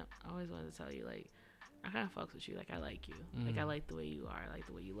know what? I always wanted to tell you, like, I kind of fucks with you. Like I like you. Like I like the way you are. I like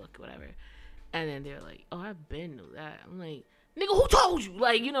the way you look, whatever. And then they're like, oh, I've been knew that. I'm like, nigga, who told you?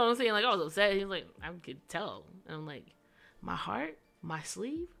 Like, you know what I'm saying? Like I was upset. He was like, I could tell. And I'm like, my heart, my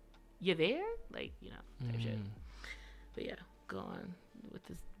sleeve, you're there? Like, you know, type shit. But yeah, go on with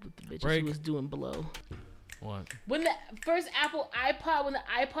the bitches who was doing below. What? When the first when the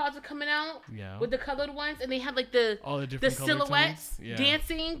iPods were coming out, yeah, with the colored ones, and they had like the silhouettes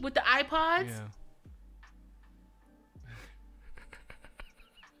dancing with the iPods. Yeah.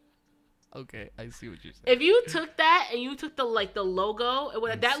 Okay, I see what you're saying. If you took that and you took the logo,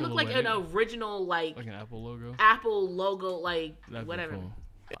 that looked like an original like an Apple logo. Apple logo, like that'd whatever. Cool.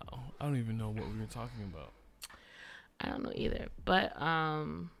 Wow. I don't even know what we were talking about. I don't know either. But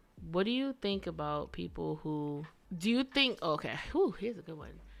what do you think about people who... Do you think... Okay, here's a good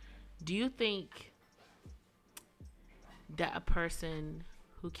one. Do you think that a person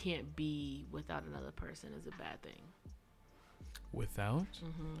who can't be without another person is a bad thing? without.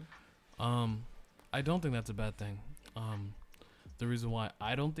 I don't think that's a bad thing. The reason why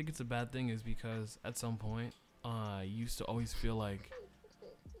I don't think it's a bad thing is because at some point, I used to always feel like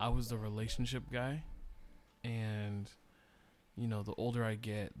I was the relationship guy. And, you know, the older I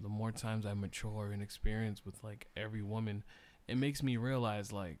get, the more times I mature and experience with, like, every woman, it makes me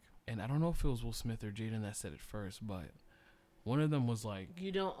realize, like, and I don't know if it was Will Smith or Jaden that said it first, but one of them was like,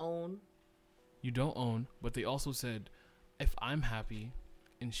 You don't own, but they also said, if I'm happy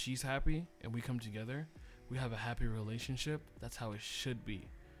and she's happy and we come together, we have a happy relationship. That's how it should be.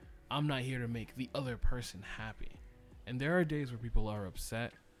 I'm not here to make the other person happy. And there are days where people are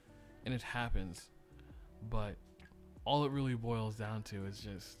upset, and it happens. But all it really boils down to is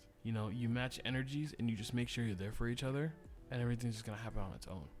just, you know, you match energies and you just make sure you're there for each other, and everything's just going to happen on its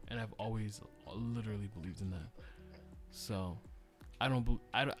own. And I've always literally believed in that. So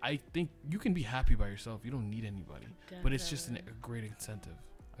I think you can be happy by yourself. You don't need anybody. Definitely. But it's just a great incentive.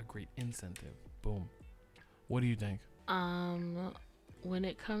 Boom. What do you think? When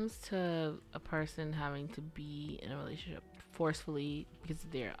it comes to a person having to be in a relationship forcefully because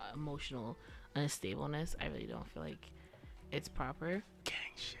of their emotional unstableness, I really don't feel like it's proper. Gang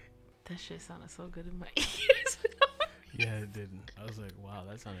shit. That shit sounded so good in my ears. Yeah, it didn't. I was like, wow,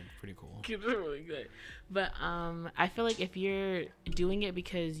 that sounded pretty cool. It was really good. But I feel like if you're doing it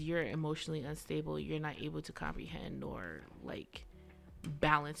because you're emotionally unstable, you're not able to comprehend or, like,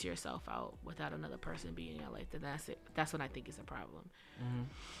 balance yourself out without another person being in your life, then that's when I think it's a problem.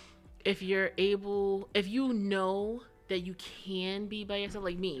 If you know that you can be by yourself,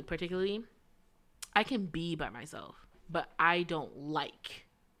 like me particularly, I can be by myself, but I don't like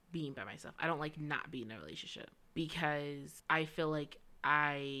being by myself. I don't like not being in a relationship because I feel like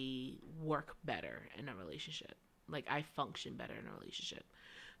I work better in a relationship. Like, I function better in a relationship.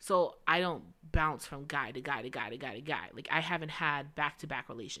 So I don't bounce from guy to guy to guy to guy to guy. Like, I haven't had back-to-back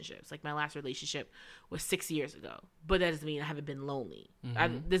relationships. Like, my last relationship was 6 years ago. But that doesn't mean I haven't been lonely.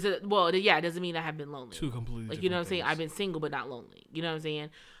 It doesn't mean I have been lonely. Two completely different, you know what I'm saying? I've been single but not lonely. You know what I'm saying?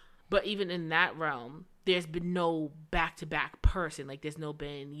 But even in that realm, there's been no back-to-back person. Like, there's no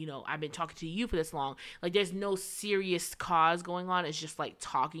been, you know, I've been talking to you for this long. Like, there's no serious cause going on. It's just, like,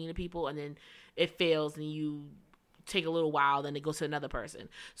 talking to people, and then it fails, and you take a little while, then it goes to another person.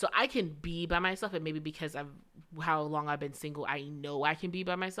 So I can be by myself, and maybe because of how long I've been single, I know I can be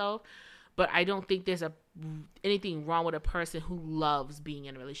by myself. But I don't think there's anything wrong with a person who loves being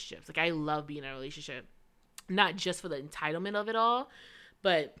in relationships. Like, I love being in a relationship, not just for the entitlement of it all,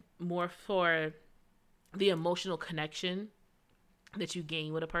 but more for the emotional connection that you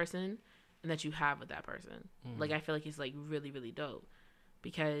gain with a person and that you have with that person. Like, I feel like it's, like, really, really dope,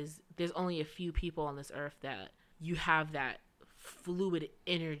 because there's only a few people on this earth that you have that fluid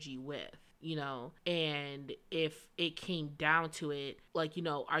energy with, you know? And if it came down to it, like, you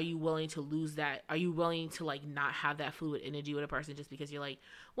know, are you willing to lose that? Are you willing to, like, not have that fluid energy with a person just because you're like,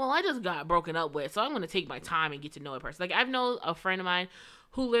 well, I just got broken up with, so I'm going to take my time and get to know a person. Like, I've known a friend of mine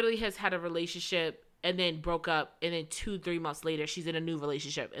who literally has had a relationship and then broke up, and then 2-3 months later she's in a new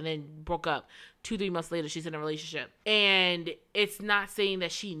relationship, and then broke up 2-3 months later she's in a relationship. And it's not saying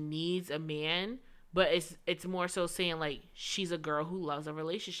that she needs a man, but it's more so saying, like, she's a girl who loves a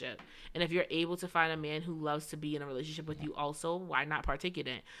relationship. And if you're able to find a man who loves to be in a relationship with you also, why not partake in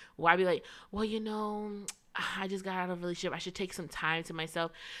it? Why be like, well, you know, I just got out of a relationship, I should take some time to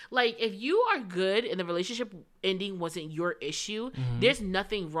myself. Like, if you are good and the relationship ending wasn't your issue, there's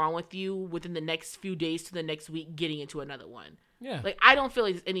nothing wrong with you within the next few days to the next week getting into another one. Yeah. Like, I don't feel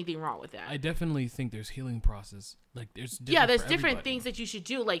like there's anything wrong with that. I definitely think there's healing process. Like, there's different things that you should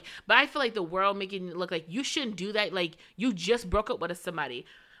do. Like, but I feel like the world making it look like you shouldn't do that. Like, you just broke up with somebody.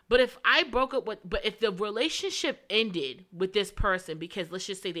 But if the relationship ended with this person because, let's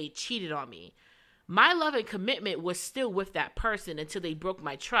just say, they cheated on me, my love and commitment was still with that person until they broke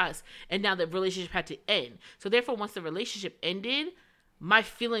my trust, and now the relationship had to end. So therefore, once the relationship ended, my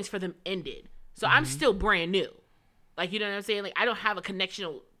feelings for them ended. So I'm still brand new. Like, you know what I'm saying? Like, I don't have a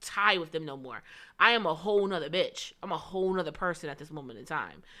connectional tie with them no more. I am a whole nother bitch. I'm a whole nother person at this moment in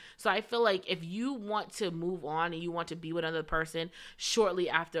time. So I feel like if you want to move on and you want to be with another person shortly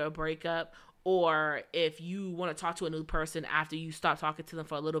after a breakup, or if you want to talk to a new person after you stop talking to them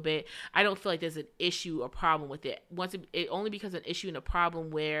for a little bit, I don't feel like there's an issue or problem with it. Once it only becomes an issue and a problem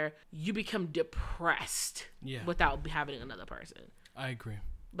where you become depressed without having another person. I agree.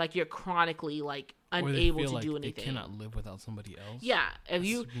 Like, you're chronically, like, unable to do anything. They cannot live without somebody else. Yeah. If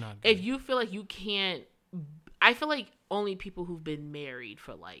you feel like you can't, I feel like only people who've been married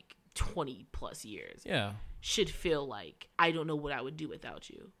for, like, 20 plus years should feel like, I don't know what I would do without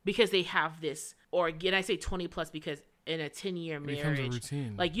you, because they have this, or again, I say 20 plus because in a 10-year It becomes a marriage,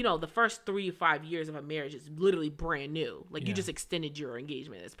 routine. like, the first 3 or 5 years of a marriage is literally brand new. Like, you just extended your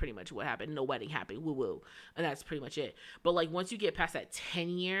engagement. That's pretty much what happened. No wedding happened. Woo woo. And that's pretty much it. But like, once you get past that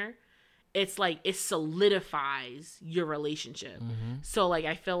 10-year, it's like it solidifies your relationship. Mm-hmm. So like,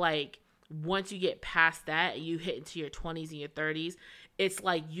 I feel like once you get past that and you hit into your 20s and your 30s, it's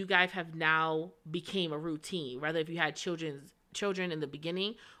like you guys have now became a routine. Whether if you had children in the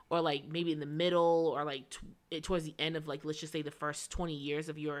beginning, or like maybe in the middle, or like towards the end of, like, let's just say the first 20 years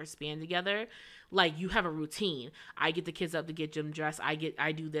of your span together, like, you have a routine. I get the kids up to get them dressed. I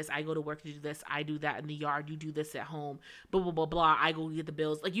do this. I go to work to do this. I do that in the yard. You do this at home. Blah, blah, blah, blah. I go get the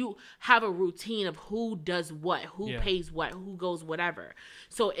bills. Like, you have a routine of who does what, who pays what, who goes whatever.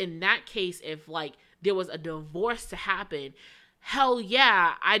 So in that case, if like there was a divorce to happen, hell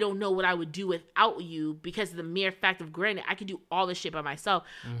yeah, I don't know what I would do without you, because of the mere fact of, granted, I can do all this shit by myself,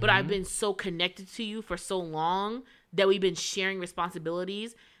 but I've been so connected to you for so long that we've been sharing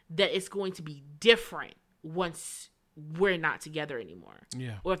responsibilities that it's going to be different once we're not together anymore.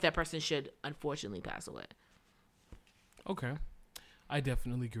 Yeah. Or if that person should unfortunately pass away. Okay. I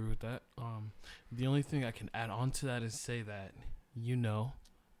definitely agree with that. The only thing I can add on to that is say that,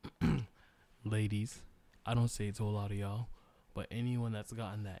 ladies, I don't say it to a lot of y'all, but anyone that's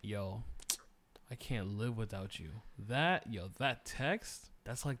gotten that, I can't live without you. That text,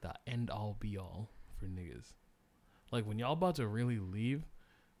 that's like the end all be all for niggas. Like, when y'all about to really leave,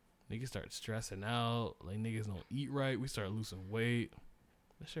 niggas start stressing out. Like, niggas don't eat right. We start losing weight.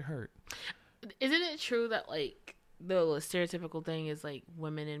 That shit hurt. Isn't it true that, like, the stereotypical thing is, like,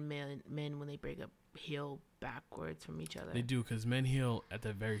 women and men when they break up, heal backwards from each other? They do, because men heal at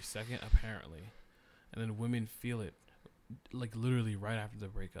the very second, apparently. And then women feel it, like, literally right after the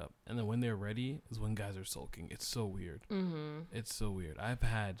breakup. And then when they're ready is when guys are sulking. It's so weird. Mm-hmm. It's so weird. I've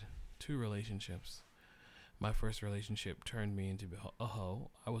had 2 relationships. My first relationship turned me into a hoe.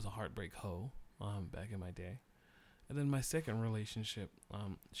 I was a heartbreak hoe back in my day. And then my second relationship,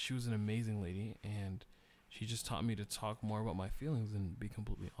 she was an amazing lady, and she just taught me to talk more about my feelings and be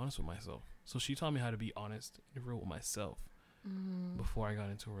completely honest with myself. So she taught me how to be honest and real with myself before I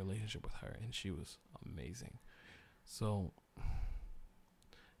got into a relationship with her, and she was amazing. So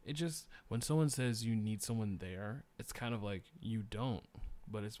it just, when someone says you need someone there, it's kind of like you don't,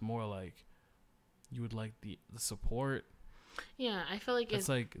 but it's more like you would like the support. Yeah, I feel like it's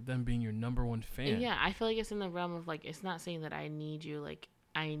like them being your number one fan. Yeah, I feel like it's in the realm of, like, it's not saying that I need you, like,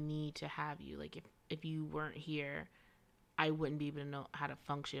 I need to have you. Like, if you weren't here, I wouldn't be able to know how to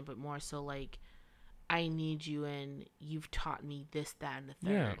function, but more so like, I need you, and you've taught me this, that, and the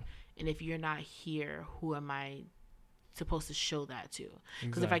third. Yeah. And if you're not here, who am I supposed to show that to?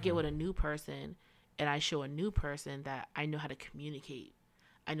 Because if I get with a new person and I show a new person that I know how to communicate,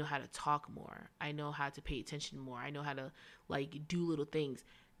 I know how to talk more, I know how to pay attention more, I know how to, like, do little things,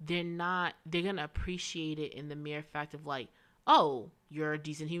 they're gonna appreciate it in the mere fact of, like, oh, you're a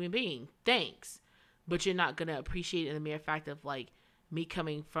decent human being, thanks. But you're not gonna appreciate it in the mere fact of, like, me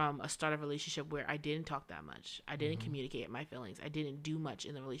coming from a start of relationship where I didn't talk that much, I didn't communicate my feelings, I didn't do much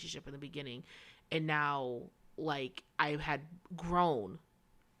in the relationship in the beginning, and now, like, I had grown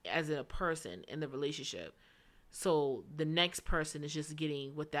as a person in the relationship. So the next person is just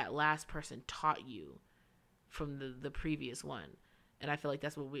getting what that last person taught you from the previous one. And I feel like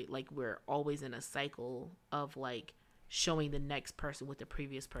that's what we're always in a cycle of, like, showing the next person what the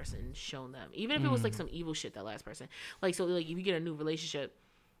previous person shown them. Even if it was, like, some evil shit, that last person. Like, so, like, if you get a new relationship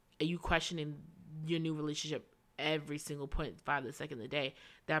and you questioning your new relationship every single 0.5 second of the day,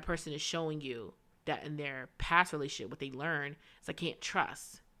 that person is showing you that in their past relationship, what they learned is I can't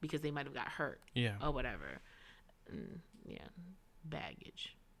trust because they might have got hurt. Yeah. Or whatever. Yeah,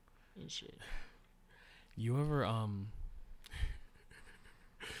 baggage and shit. You ever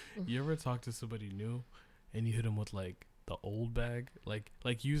talk to somebody new and you hit them with, like, the old bag? Like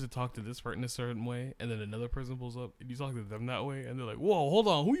you used to talk to this person a certain way, and then another person pulls up and you talk to them that way, and they're like, whoa, hold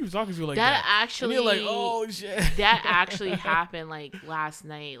on, who you talking to like that? Actually, and you're like, oh shit. That actually happened, like, last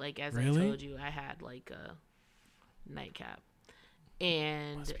night. Like, as I told you, I had, like, a nightcap,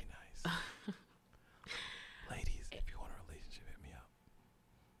 and must be nice. Ladies, if you want a relationship, hit me up.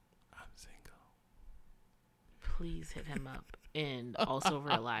 I'm single. Please hit him up, and also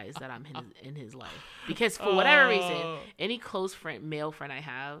realize that I'm in his life, because for whatever reason, any close male friend I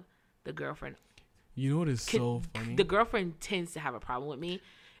have, the girlfriend, you know what is so funny? The girlfriend tends to have a problem with me,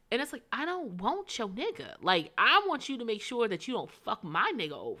 and it's like, I don't want your nigga. Like, I want you to make sure that you don't fuck my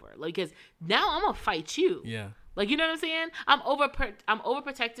nigga over, like, because now I'm gonna fight you. Yeah. Like, you know what I'm saying? I'm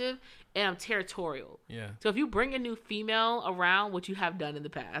overprotective and I'm territorial. Yeah. So if you bring a new female around, which you have done in the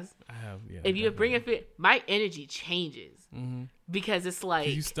past, I have. Yeah. If you bring my energy changes because it's like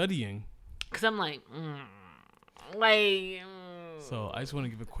you studying. Because I'm like. So I just want to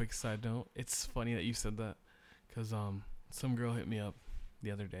give a quick side note. It's funny that you said that because some girl hit me up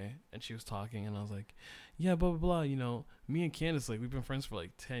the other day and she was talking and I was like, yeah, blah blah blah, you know, me and Candace, like, we've been friends for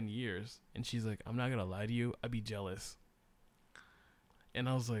like 10 years, and she's like, I'm not gonna lie to you, I'd be jealous. And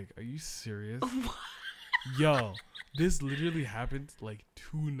I was like, are you serious? Yo, this literally happened like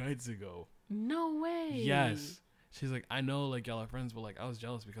 2 nights ago. No way. Yes. She's like, I know, like, y'all are friends, but like I was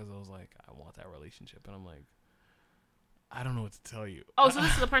jealous because I was like, I want that relationship. And I'm like, I don't know what to tell you. Oh, so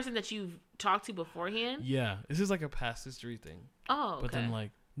this is the person that you've talked to beforehand? Yeah. This is like a past history thing. Oh, okay. But then,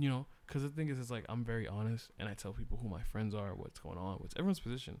 like, you know, because the thing is, it's like, I'm very honest, and I tell people who my friends are, what's going on, what's everyone's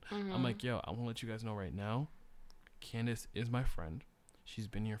position. Mm-hmm. I'm like, yo, I want to let you guys know right now, Candace is my friend. She's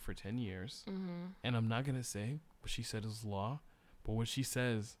been here for 10 years. Mm-hmm. And I'm not going to say what she said is law, but what she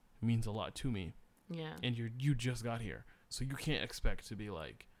says means a lot to me. Yeah. And you just got here. So you can't expect to be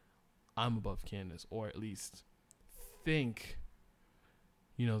like, I'm above Candace, or at least think,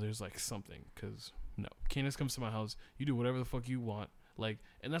 you know, there's like something. Because no, Candace comes to my house, you do whatever the fuck you want, like,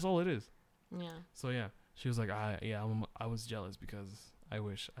 and that's all it is. Yeah. So yeah, she was like, I was jealous because I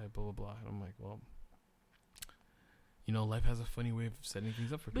wish I blah blah blah. And I'm like, well, you know, life has a funny way of setting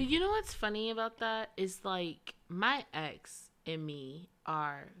things up for people. But you know what's funny about that is, like, my ex and me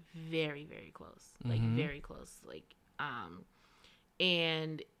are very, very close. Like, very close. Like,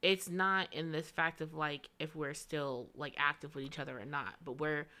 and it's not in this fact of, like, if we're still, like, active with each other or not. But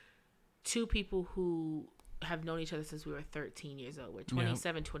we're two people who have known each other since we were 13 years old. We're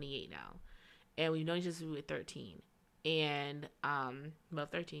 27, 28 now. And we've known each other since we were 13. And,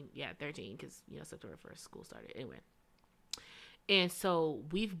 13, because, you know, September 1st, school started. Anyway. And so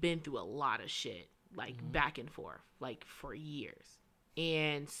we've been through a lot of shit, like, back and forth, like, for years.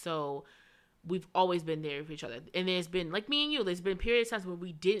 And so we've always been there for each other. And there's been, like me and you, there's been periods of times where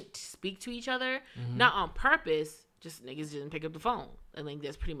we didn't speak to each other, not on purpose, just niggas didn't pick up the phone. And, like,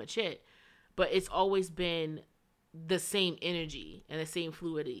 that's pretty much it. But it's always been the same energy and the same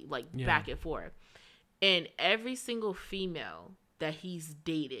fluidity, like, back and forth. And every single female that he's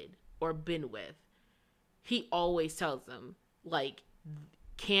dated or been with, he always tells them, like,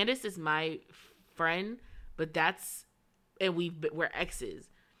 Candace is my friend, but we're exes,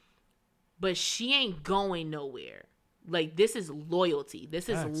 but she ain't going nowhere. Like, this is loyalty. This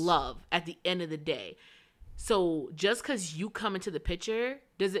is love at the end of the day. So just because you come into the picture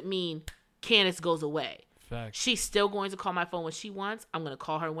doesn't mean Candace goes away. Facts. She's still going to call my phone when she wants. I'm going to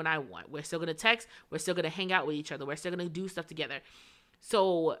call her when I want. We're still going to text. We're still going to hang out with each other. We're still going to do stuff together.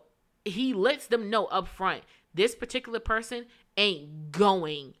 So he lets them know up front, this particular person ain't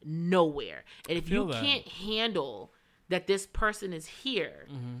going nowhere. And if you can't handle that this person is here,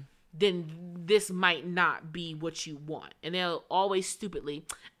 then this might not be what you want. And they'll always stupidly,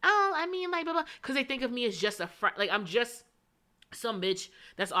 like, blah, blah, because they think of me as just a friend. Like, I'm just some bitch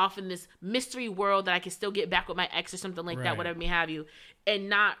that's off in this mystery world that I can still get back with my ex or something like that, whatever may have you. And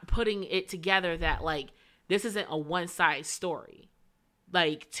not putting it together that, like, this isn't a one-side story.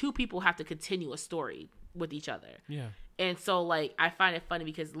 Like, two people have to continue a story with each other. Yeah. And so, like, I find it funny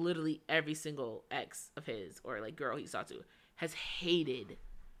because literally every single ex of his or, like, girl he's talked to has hated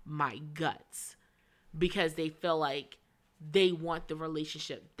my guts because they feel like they want the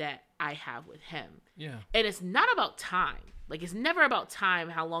relationship that I have with him. Yeah. And it's not about time. Like, it's never about time,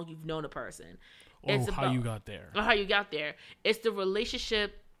 how long you've known a person. It's how you got there. Or how you got there. It's the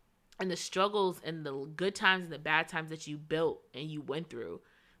relationship and the struggles and the good times and the bad times that you built and you went through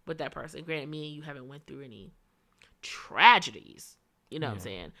with that person. Granted, me and you haven't went through any tragedies. You know what I'm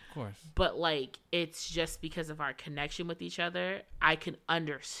saying? Of course. But, like, it's just because of our connection with each other, I can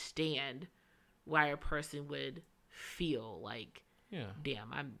understand why a person would feel like,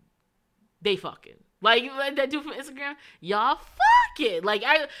 damn, they fucking. Like that dude from Instagram, y'all fucking. Like,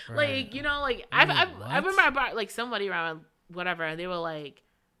 like, you know, like, I remember I brought, like, somebody around, whatever, and they were like,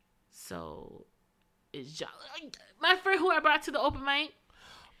 so, is John, like, my friend who I brought to the open mic.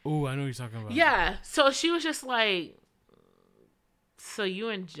 Oh, I know what you're talking about. Yeah. So she was just like, so you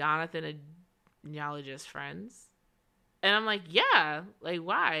and Jonathan, y'all are just friends? And I'm like, yeah. Like,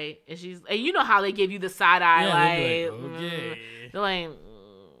 why? And you know how they give you the side eye, like, okay. They're like,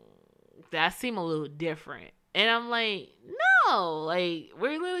 that seemed a little different. And I'm like, no, like,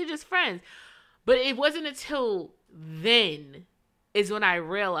 we're literally just friends. But it wasn't until then is when I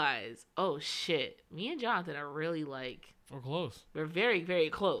realized, oh shit, me and Jonathan are really like, we're close. We're very, very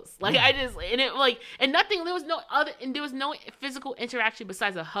close. Like I just, and it like, and nothing, there was no physical interaction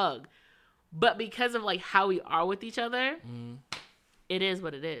besides a hug. But because of like how we are with each other, it is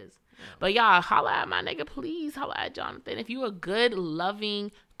what it is. But y'all, holla at my nigga, please. Holla at Jonathan. If you a good,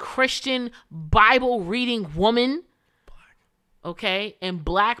 loving, Christian, Bible reading woman, okay, and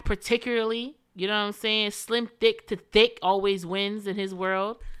black particularly, you know what I'm saying? Slim thick to thick always wins in his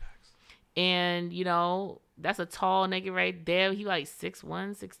world. And, you know, that's a tall nigga right there. He like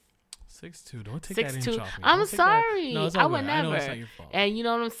 6'1", 6'2". Don't take that in chopping. I'm sorry. No, I would good. never. I know it's not your fault. And you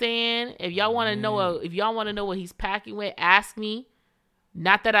know what I'm saying? If y'all want to know what he's packing with, ask me.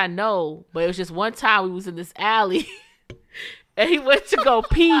 Not that I know, but it was just one time we was in this alley and he went to go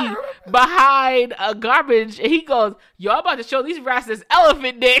pee behind a garbage and he goes, "Y'all about to show these rats this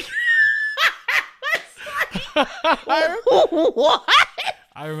elephant dick." What?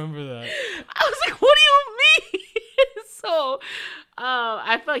 I remember that. I was like, what do you mean? So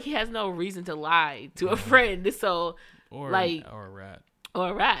I feel like he has no reason to lie to a friend. So or a rat. Or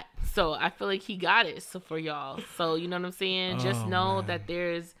a rat. So I feel like he got it for y'all. So you know what I'm saying? Just know that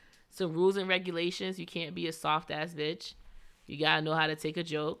there's some rules and regulations. You can't be a soft ass bitch. You gotta know how to take a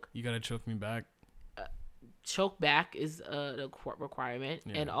joke. You gotta choke me back. Choke back is the requirement.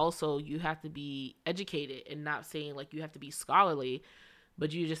 Yeah. And also you have to be educated and not saying like you have to be scholarly,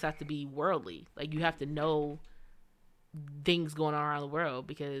 but you just have to be worldly. Like you have to know things going on around the world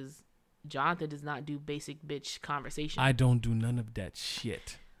because Jonathan does not do basic bitch conversation. I don't do none of that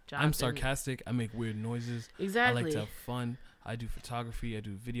shit. I'm sarcastic. I make weird noises. Exactly. I like to have fun. I do photography. I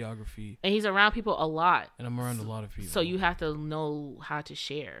do videography. And he's around people a lot. And I'm around a lot of people. So you have to know how to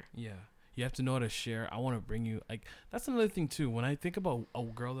share. Yeah. You have to know how to share. I want to bring you, like, that's another thing too. When I think about a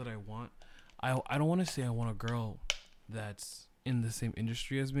girl that I want, I don't want to say I want a girl that's in the same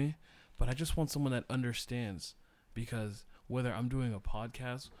industry as me, but I just want someone that understands because whether I'm doing a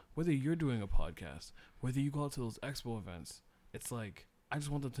podcast, whether you're doing a podcast, whether you go out to those expo events, it's like, I just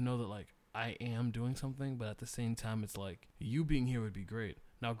want them to know that, like, I am doing something, but at the same time, it's like, you being here would be great.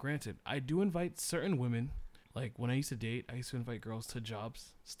 Now, granted, I do invite certain women. Like, when I used to date, I used to invite girls to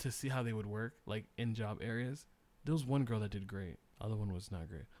jobs to see how they would work, like, in job areas. There was one girl that did great. The other one was not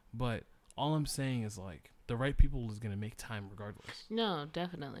great. But all I'm saying is, like, the right people is going to make time regardless. No,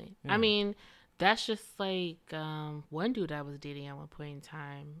 definitely. Yeah. I mean, that's just like one dude I was dating at one point in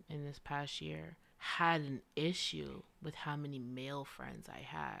time in this past year had an issue with how many male friends I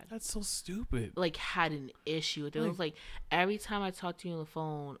had. That's so stupid. Like, had an issue. It was like, every time I talk to you on the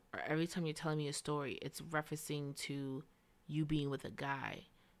phone or every time you're telling me a story, it's referencing to you being with a guy.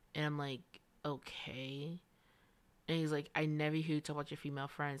 And I'm like, okay. And he's like, I never hear you talk about your female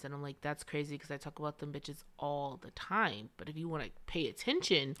friends. And I'm like, that's crazy because I talk about them bitches all the time. But if you want to pay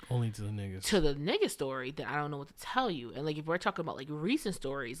attention only to the niggas, nigga story, then I don't know what to tell you. And like, if we're talking about like recent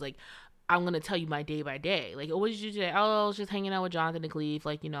stories, like, I'm going to tell you my day by day. Like, oh, what did you do today? Oh, I was just hanging out with Jonathan and Cleve.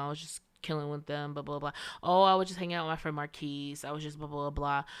 Like, you know, I was just killing with them, blah, blah, blah. Oh, I was just hanging out with my friend Marquise. I was just blah, blah,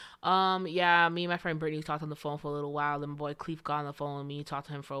 blah. Yeah, me and my friend Brittany talked on the phone for a little while. Then my boy Cleve got on the phone and me talked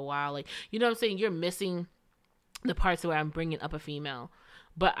to him for a while. Like, you know what I'm saying? You're missing the parts where I'm bringing up a female.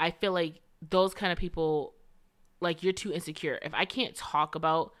 But I feel like those kind of people, like, you're too insecure. If I can't talk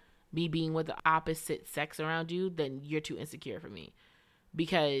about me being with the opposite sex around you, then you're too insecure for me.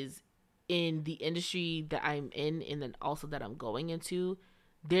 Because in the industry that I'm in and then also that I'm going into,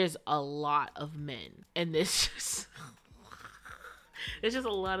 there's a lot of men. And there's just a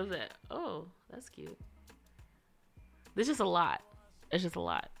lot of that. Oh, that's cute. There's just a lot. It's just a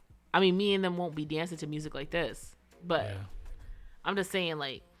lot. I mean, me and them won't be dancing to music like this. But yeah. I'm just saying,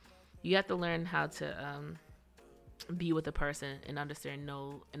 like, you have to learn how to be with a person and understand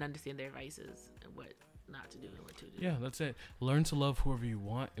their vices and what not to do and what to do. Yeah, that's it. Learn to love whoever you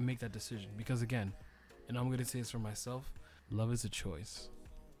want and make that decision. Because again, and I'm going to say this for myself, love is a choice.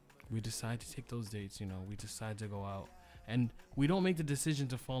 We decide to take those dates, you know, we decide to go out. And we don't make the decision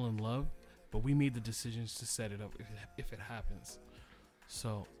to fall in love, but we made the decisions to set it up if it happens.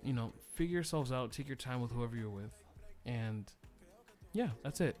 So, you know, figure yourselves out, take your time with whoever you're with. And yeah,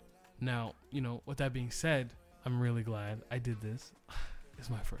 that's it. Now, you know, with that being said, I'm really glad I did this. It's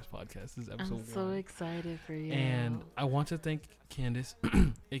my first podcast. This is episode 1. I'm so excited for you. And I want to thank Candace,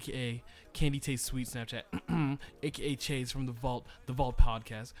 aka Candy Taste Sweet Snapchat, aka Chase from the Vault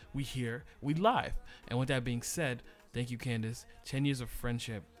podcast. We here, we live. And with that being said, thank you, Candace. 10 years of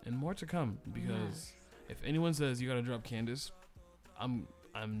friendship and more to come. Because if anyone says you gotta drop Candace, I'm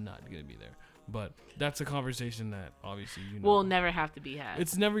not gonna be there. But that's a conversation that obviously you know will never have to be had.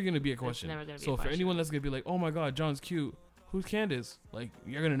 It's never gonna be a question. So for anyone that's gonna be like, oh my God, John's cute. who's Candace? Like,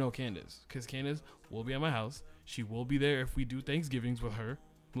 you're going to know Candace. Because Candace will be at my house. She will be there if we do Thanksgivings with her.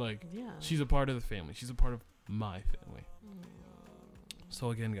 Like, she's a part of the family. She's a part of my family.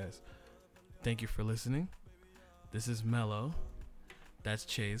 So, again, guys, thank you for listening. This is Mello. That's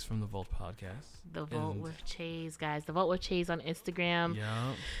Chase from the Vault Podcast. The Vault with Chase, guys. The Vault with Chase on Instagram.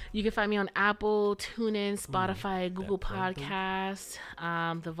 Yeah. You can find me on Apple, TuneIn, Spotify, Google Podcasts.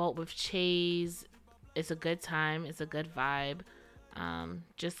 The Vault with Chase. It's a good time. It's a good vibe.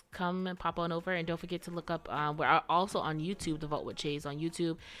 Just come and pop on over, and don't forget to look up. We're also on YouTube, The Vault with Chase on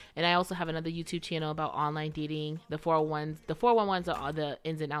YouTube, and I also have another YouTube channel about online dating. The 411s are all the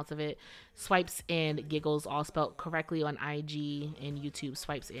ins and outs of it. Swipes and Giggles, all spelled correctly on IG and YouTube.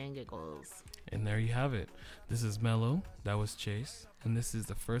 Swipes and Giggles. And there you have it. This is Mello. That was Chase, and this is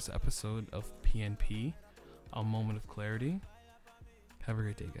the first episode of PNP, A Moment of Clarity. Have a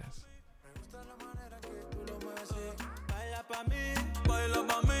great day, guys. Baila pa' mí.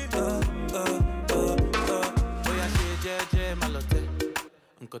 Oya ṣe jẹ́jẹ́ má lọ tẹ̀.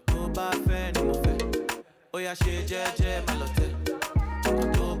 Nǹkan tó bá fẹ́ ni mo fẹ́. Oya ṣe jẹ́jẹ́ má lọ tẹ̀. Nǹkan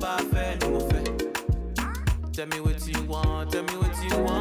tó bá fẹ́ ni mo fẹ́. Tell me what you want, tell me what you want.